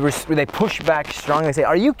 And they push back strongly and say,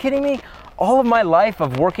 are you kidding me? All of my life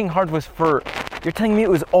of working hard was you're telling me it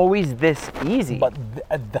was always this easy. But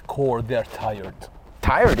at the core, they're tired.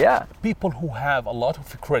 Tired, yeah. People who have a lot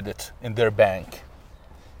of credit in their bank,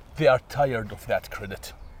 they are tired of that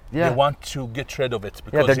credit. Yeah. They want to get rid of it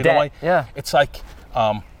because they're dead. Why? Yeah. It's like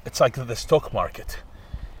the stock market.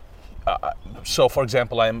 So, for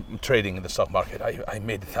example, I'm trading in the stock market. I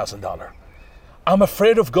made $1,000. I'm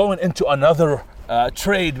afraid of going into another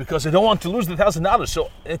trade because I don't want to lose the $1,000.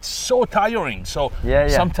 So it's so tiring. So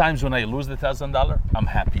sometimes when I lose the $1,000, I'm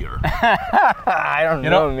happier. I don't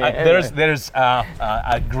know, man. There's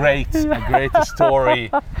a great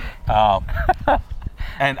story,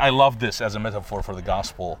 and I love this as a metaphor for the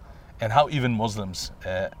gospel, and how even Muslims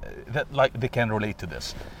they can relate to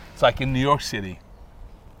this. It's like in New York City.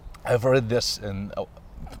 I've read this in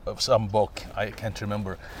some book, I can't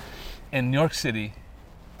remember. In New York City,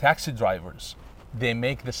 taxi drivers, they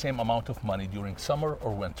make the same amount of money during summer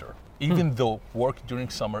or winter, even though work during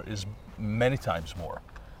summer is many times more.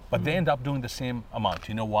 But they end up doing the same amount.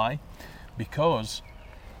 You know why? Because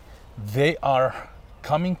they are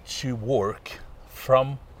coming to work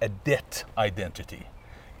from a debt identity.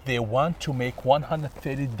 They want to make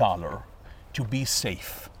 $130 to be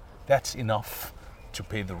safe. That's enough to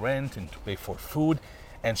pay the rent and to pay for food.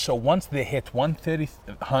 And so once they hit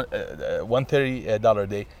 $130 a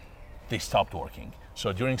day, they stopped working.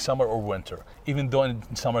 So during summer or winter, even though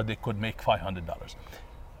in summer they could make $500.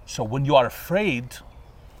 So when you are afraid,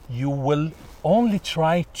 you will only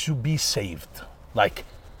try to be saved. Like,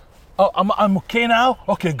 oh, I'm okay now?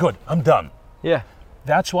 Okay, good, I'm done. Yeah.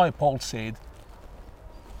 That's why Paul said,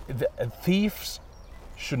 thieves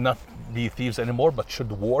should not be thieves anymore, but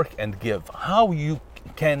should work and give. How you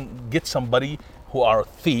can get somebody who are a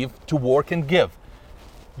thief to work and give?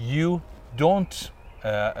 You don't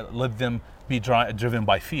let them be driven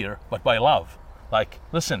by fear, but by love. Like,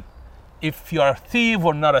 listen, if you are a thief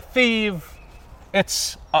or not a thief,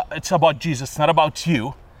 it's about Jesus, not about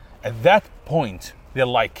you. At that point, they're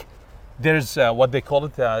like, there's what they call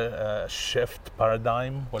it, shift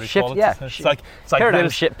paradigm. What do you call it? Yeah. It's like paradigm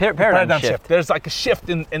shift. Paradigm shift. There's like a shift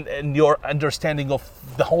in your understanding of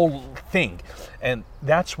the whole thing, and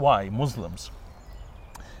that's why Muslims,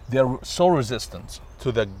 they're so resistant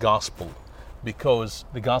to the gospel, because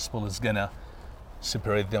the gospel is gonna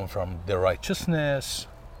separate them from their righteousness,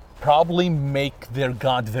 probably make their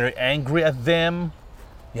God very angry at them.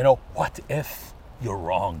 You know, what if you're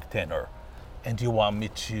wrong, tenor, and you want me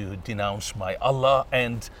to denounce my Allah,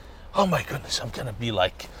 and oh my goodness, I'm gonna be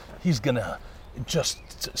like, he's gonna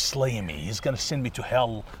just slay me, he's gonna send me to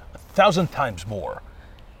hell 1,000 times more.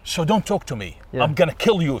 So don't talk to me. Yeah. I'm gonna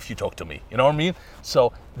kill you if you talk to me. You know what I mean?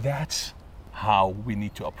 So that's how we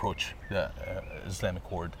need to approach the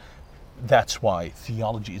Islamic world. That's why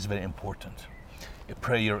theology is very important.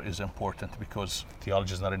 Prayer is important, because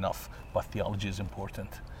theology is not enough, but theology is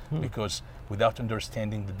important. Because without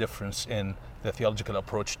understanding the difference in the theological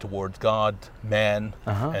approach toward God, man,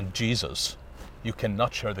 and Jesus, you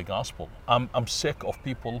cannot share the gospel. I'm sick of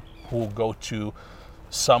people who go to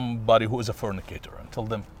somebody who is a fornicator and tell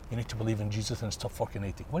them, you need to believe in Jesus and stop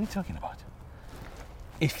fornicating. What are you talking about?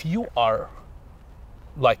 If you are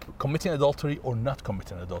like committing adultery or not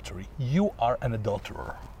committing adultery, you are an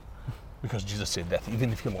adulterer. Because Jesus said that,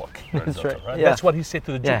 even if you look, you're an adulterer, right? Yeah. That's what he said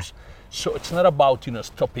to the Jews. So it's not about,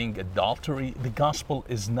 stopping adultery. The gospel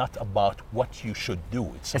is not about what you should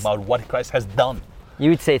do. It's about what Christ has done. You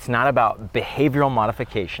would say it's not about behavioral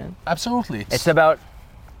modification. Absolutely. It's about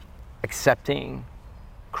accepting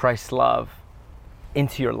Christ's love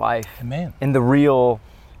into your life. Amen. In the real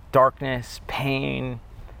darkness, pain,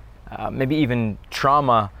 maybe even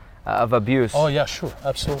trauma of abuse. Oh yeah, sure,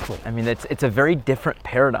 absolutely. I mean, it's a very different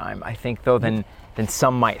paradigm, I think, though, than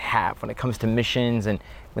some might have when it comes to missions and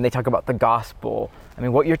when they talk about the gospel. I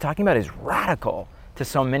mean, what you're talking about is radical to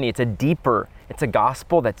so many. It's a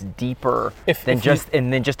gospel that's deeper than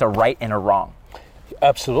just a right and a wrong.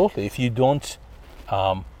 Absolutely. If you don't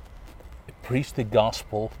preach the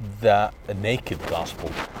gospel, a naked gospel,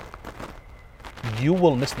 you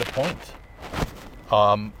will miss the point.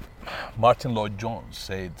 Martin Lloyd-Jones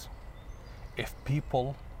said, if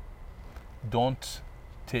people don't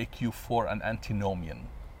take you for an antinomian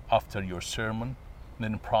after your sermon,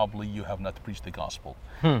 then probably you have not preached the gospel.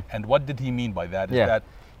 And what did he mean by that? Is that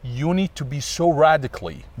you need to be so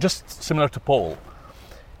radically, just similar to Paul.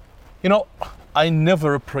 I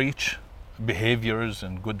never preach behaviors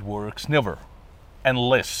and good works, never,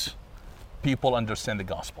 unless people understand the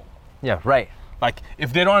gospel. Yeah, right. Like,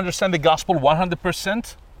 if they don't understand the gospel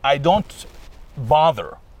 100%, I don't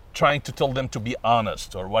bother trying to tell them to be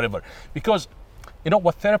honest or whatever. Because,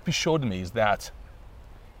 what therapy showed me is that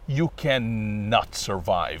you cannot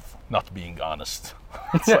survive not being honest.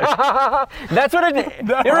 That's what it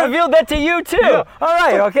revealed that to you too. Yeah. All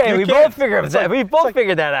right, okay, we both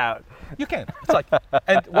figured that out. You can. It's like,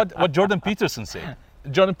 and what Jordan Peterson said.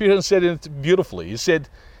 Jordan Peterson said it beautifully. He said,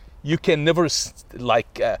 you can never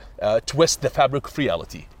twist the fabric of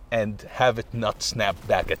reality and have it not snap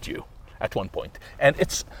back at you at one point. And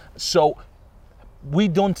it's so we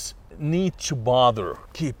don't need to bother,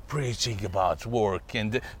 keep preaching about work.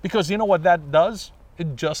 And because you know what that does?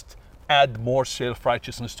 It just add more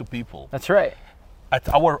self-righteousness to people. That's right. At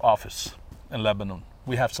our office in Lebanon,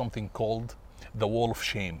 we have something called the wall of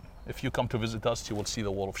shame. If you come to visit us, you will see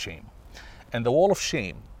the wall of shame. And the wall of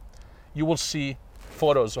shame, you will see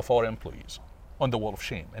photos of our employees on the wall of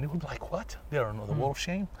shame. And you will be like, what? They're on the wall of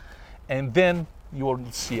shame? And then you will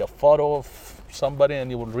see a photo of somebody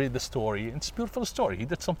and you will read the story. It's a beautiful story. He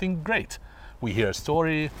did something great. We hear a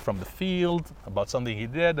story from the field about something he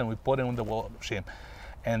did and we put him on the wall of shame.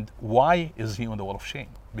 And why is he on the wall of shame?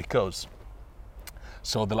 Because,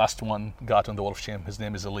 so the last one got on the wall of shame, his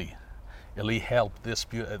name is Ali. Ali helped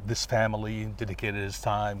this family, dedicated his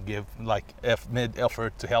time, made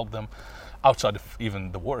effort to help them outside of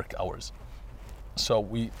even the work hours. So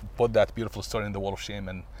we put that beautiful story in the wall of shame,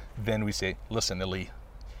 and then we say, listen, Ali,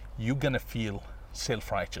 you're gonna feel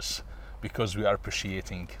self-righteous because we are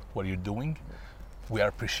appreciating what you're doing. We are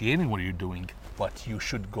appreciating what you're doing, but you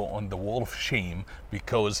should go on the wall of shame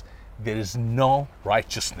because there is no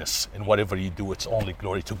righteousness in whatever you do. It's only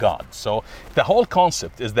glory to God. So the whole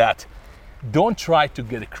concept is that don't try to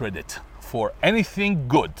get credit for anything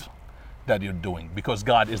good that you're doing, because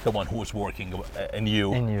God is the one who is working in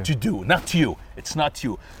you to do, not you. It's not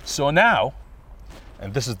you. So now,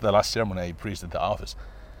 and this is the last sermon I preached at the office,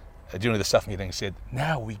 during the staff meeting, I said,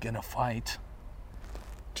 now we're gonna fight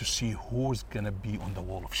to see who's gonna be on the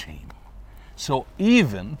wall of shame. So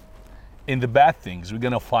even in the bad things, we're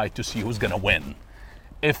gonna fight to see who's gonna win.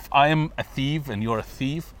 If I am a thief and you're a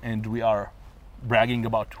thief and we are bragging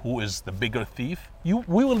about who is the bigger thief,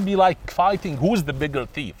 we will be like fighting who is the bigger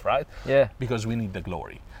thief, right? Yeah. Because we need the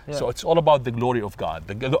glory. Yeah. So it's all about the glory of God,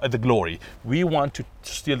 the glory. We want to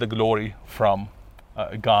steal the glory from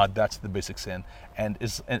God. That's the basic sin. And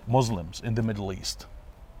Muslims in the Middle East,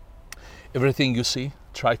 everything you see,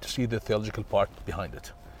 try to see the theological part behind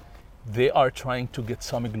it. They are trying to get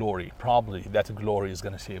some glory. Probably that glory is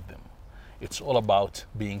going to save them. It's all about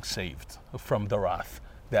being saved from the wrath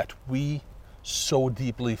that we so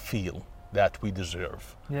deeply feel that we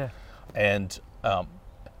deserve. Yeah. And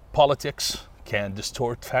politics can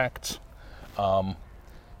distort facts.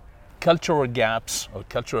 Cultural gaps or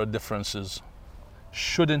cultural differences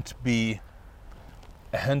shouldn't be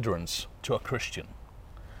a hindrance to a Christian.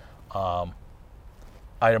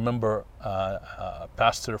 I remember a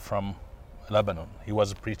pastor from Lebanon. He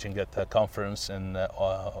was preaching at a conference in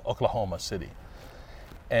Oklahoma City.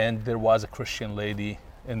 And there was a Christian lady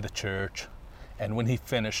in the church. And when he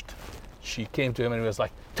finished, she came to him and he was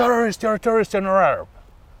like, terrorist, you're a terrorist, you're an Arab.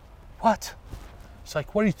 What? It's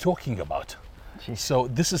like, what are you talking about? Jeez. So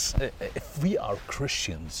this is, if we are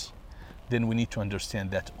Christians, then we need to understand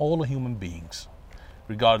that all human beings,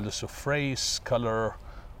 regardless of race, color,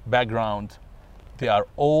 background, they are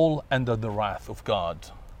all under the wrath of God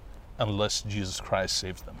unless Jesus Christ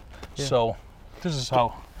saves them. Yeah. So this is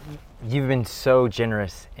how... You've been so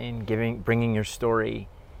generous in bringing your story,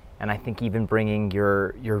 and I think even bringing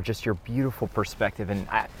your beautiful perspective and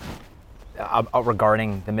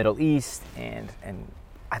regarding the Middle East, and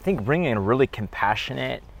I think bringing a really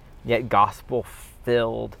compassionate yet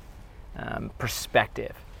gospel-filled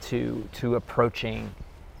perspective to approaching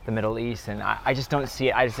the Middle East. And I just don't see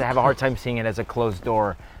it. I just have a hard time seeing it as a closed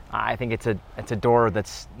door. I think it's a door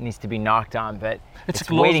that needs to be knocked on, but it's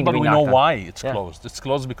closed, waiting but to be we knocked know on. why it's Yeah. closed. It's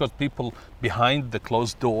closed because people behind the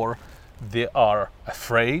closed door, they are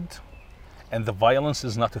afraid, and the violence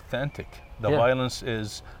is not authentic. The Yeah. violence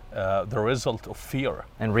is the result of fear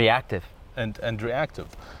And reactive. and reactive.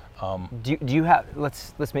 Do you have?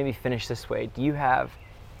 Let's maybe finish this way. Do you have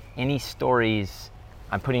any stories?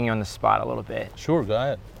 I'm putting you on the spot a little bit. Sure, go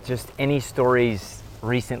ahead. Just any stories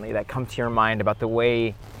recently that come to your mind about the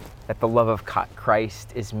way that the love of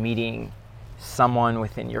Christ is meeting someone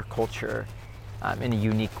within your culture in a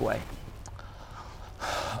unique way?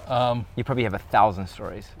 You probably have 1,000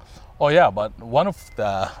 stories. Oh yeah, but one of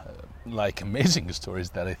the amazing stories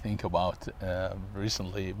that I think about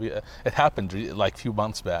recently, it happened like a few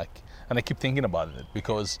months back, and I keep thinking about it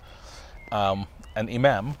because an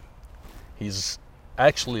imam, he's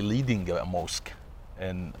actually leading a mosque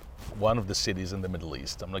in one of the cities in the Middle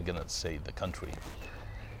East. I'm not gonna say the country.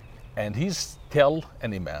 And he's still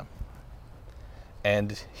an imam.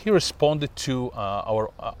 And he responded to our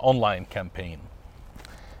online campaign.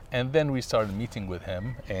 And then we started meeting with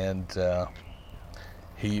him, and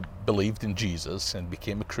he believed in Jesus and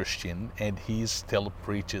became a Christian, and he still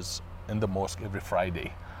preaches in the mosque every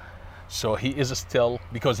Friday. So he is still,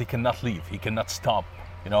 because he cannot leave, he cannot stop,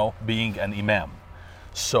 being an imam.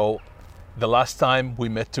 So the last time we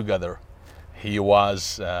met together, he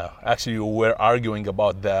was actually, we were arguing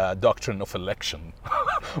about the doctrine of election.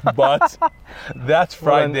 But that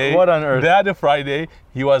Friday, what on earth? That Friday,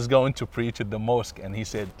 he was going to preach at the mosque, and he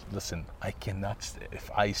said, "Listen, I cannot.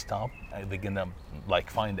 If I stop, they're gonna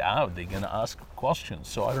find out. They're gonna ask questions.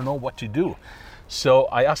 So I don't know what to do." So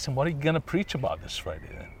I asked him, "What are you gonna preach about this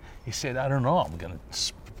Friday?" Then he said, "I don't know. I'm gonna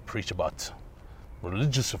preach about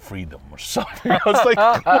religious freedom or something." I was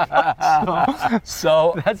like,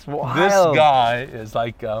 so that's wild. This guy is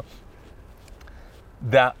like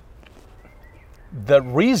that. The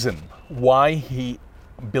reason why he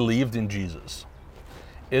believed in Jesus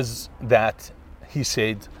is that he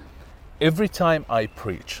said, every time I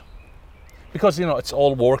preach, because it's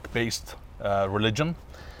all work-based religion,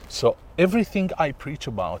 so everything I preach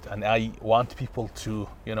about and I want people to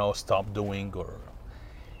stop doing, or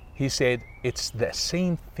he said it's the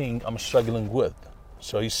same thing I'm struggling with.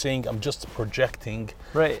 So he's saying I'm just projecting.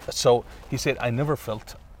 Right. So he said I never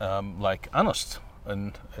felt honest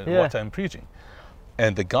in what I'm preaching.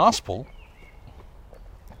 And the gospel,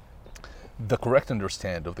 the correct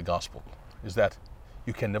understanding of the gospel is that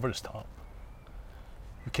you can never stop.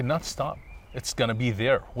 You cannot stop. It's going to be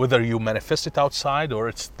there. Whether you manifest it outside or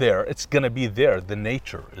it's there, it's going to be there. The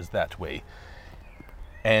nature is that way.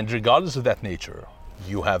 And regardless of that nature,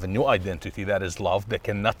 you have a new identity that is love that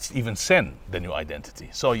cannot even sin the new identity.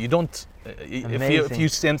 So you don't, if you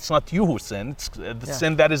sin, it's not you who sin, it's the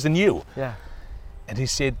sin that is in you. Yeah. And he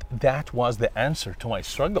said that was the answer to my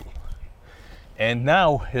struggle. And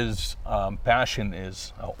now his passion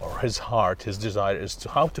is, or his heart, his desire is to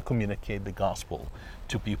how to communicate the gospel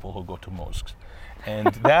to people who go to mosques. And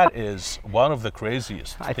that is one of the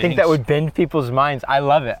craziest I things. think that would bend people's minds. I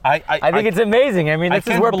love it. I think it's amazing. I mean, this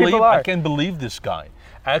is where people are. I can't believe this guy.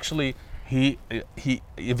 Actually, he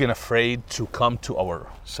even afraid to come to our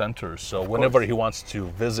center. So whenever he wants to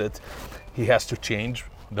visit, he has to change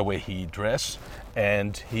the way he dress,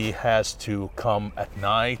 and he has to come at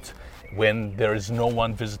night when there is no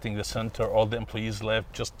one visiting the center. All the employees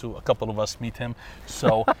left, just to a couple of us meet him.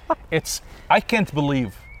 So I can't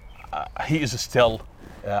believe he is still,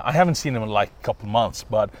 I haven't seen him in a couple months,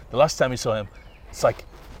 but the last time I saw him, it's like,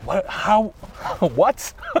 what? How?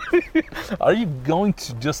 What? Are you going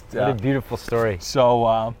to just... What a beautiful story.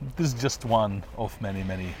 So this is just one of many,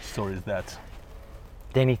 many stories that...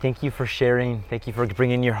 Danny, thank you for sharing. Thank you for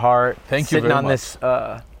bringing your heart. Thank you very much. Sitting on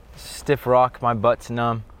this stiff rock, my butt's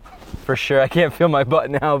numb. For sure, I can't feel my butt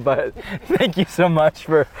now, but thank you so much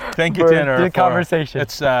for Tanner, the conversation.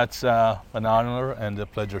 It's an honor and a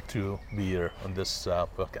pleasure to be here on this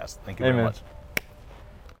podcast. Thank you very much.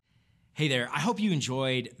 Hey there, I hope you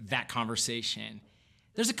enjoyed that conversation.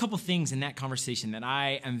 There's a couple things in that conversation that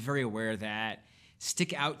I am very aware that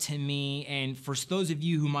stick out to me, and for those of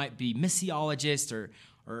you who might be missiologists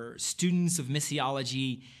or students of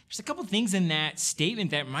missiology, there's a couple things in that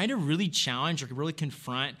statement that might have really challenged or could really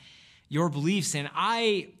confront your beliefs. And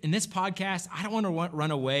in this podcast, I don't want to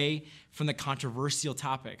run away from the controversial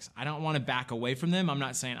topics. I don't want to back away from them. I'm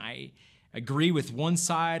not saying I agree with one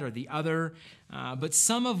side or the other, but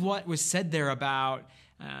some of what was said there about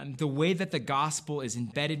the way that the gospel is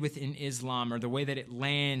embedded within Islam, or the way that it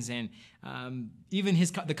lands, and even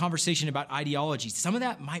the conversation about ideology, some of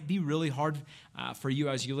that might be really hard for you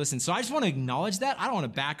as you listen. So I just want to acknowledge that. I don't want to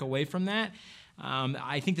back away from that.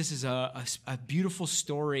 I think this is a beautiful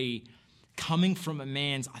story coming from a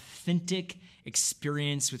man's authentic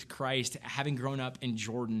experience with Christ, having grown up in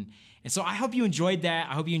Jordan. And so I hope you enjoyed that.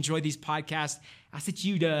 I hope you enjoyed these podcasts. I ask that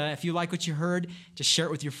you, if you like what you heard, just share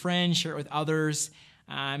it with your friends, share it with others.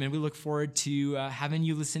 And we look forward to having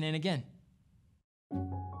you listen in again.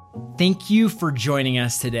 Thank you for joining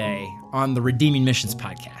us today on the Redeeming Missions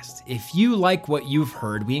podcast. If you like what you've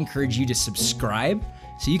heard, we encourage you to subscribe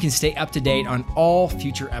so you can stay up to date on all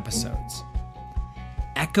future episodes.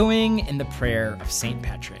 Echoing in the prayer of St.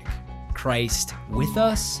 Patrick, Christ with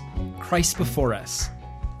us, Christ before us,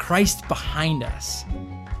 Christ behind us,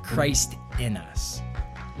 Christ in us.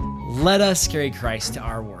 Let us carry Christ to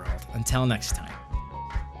our world. Until next time.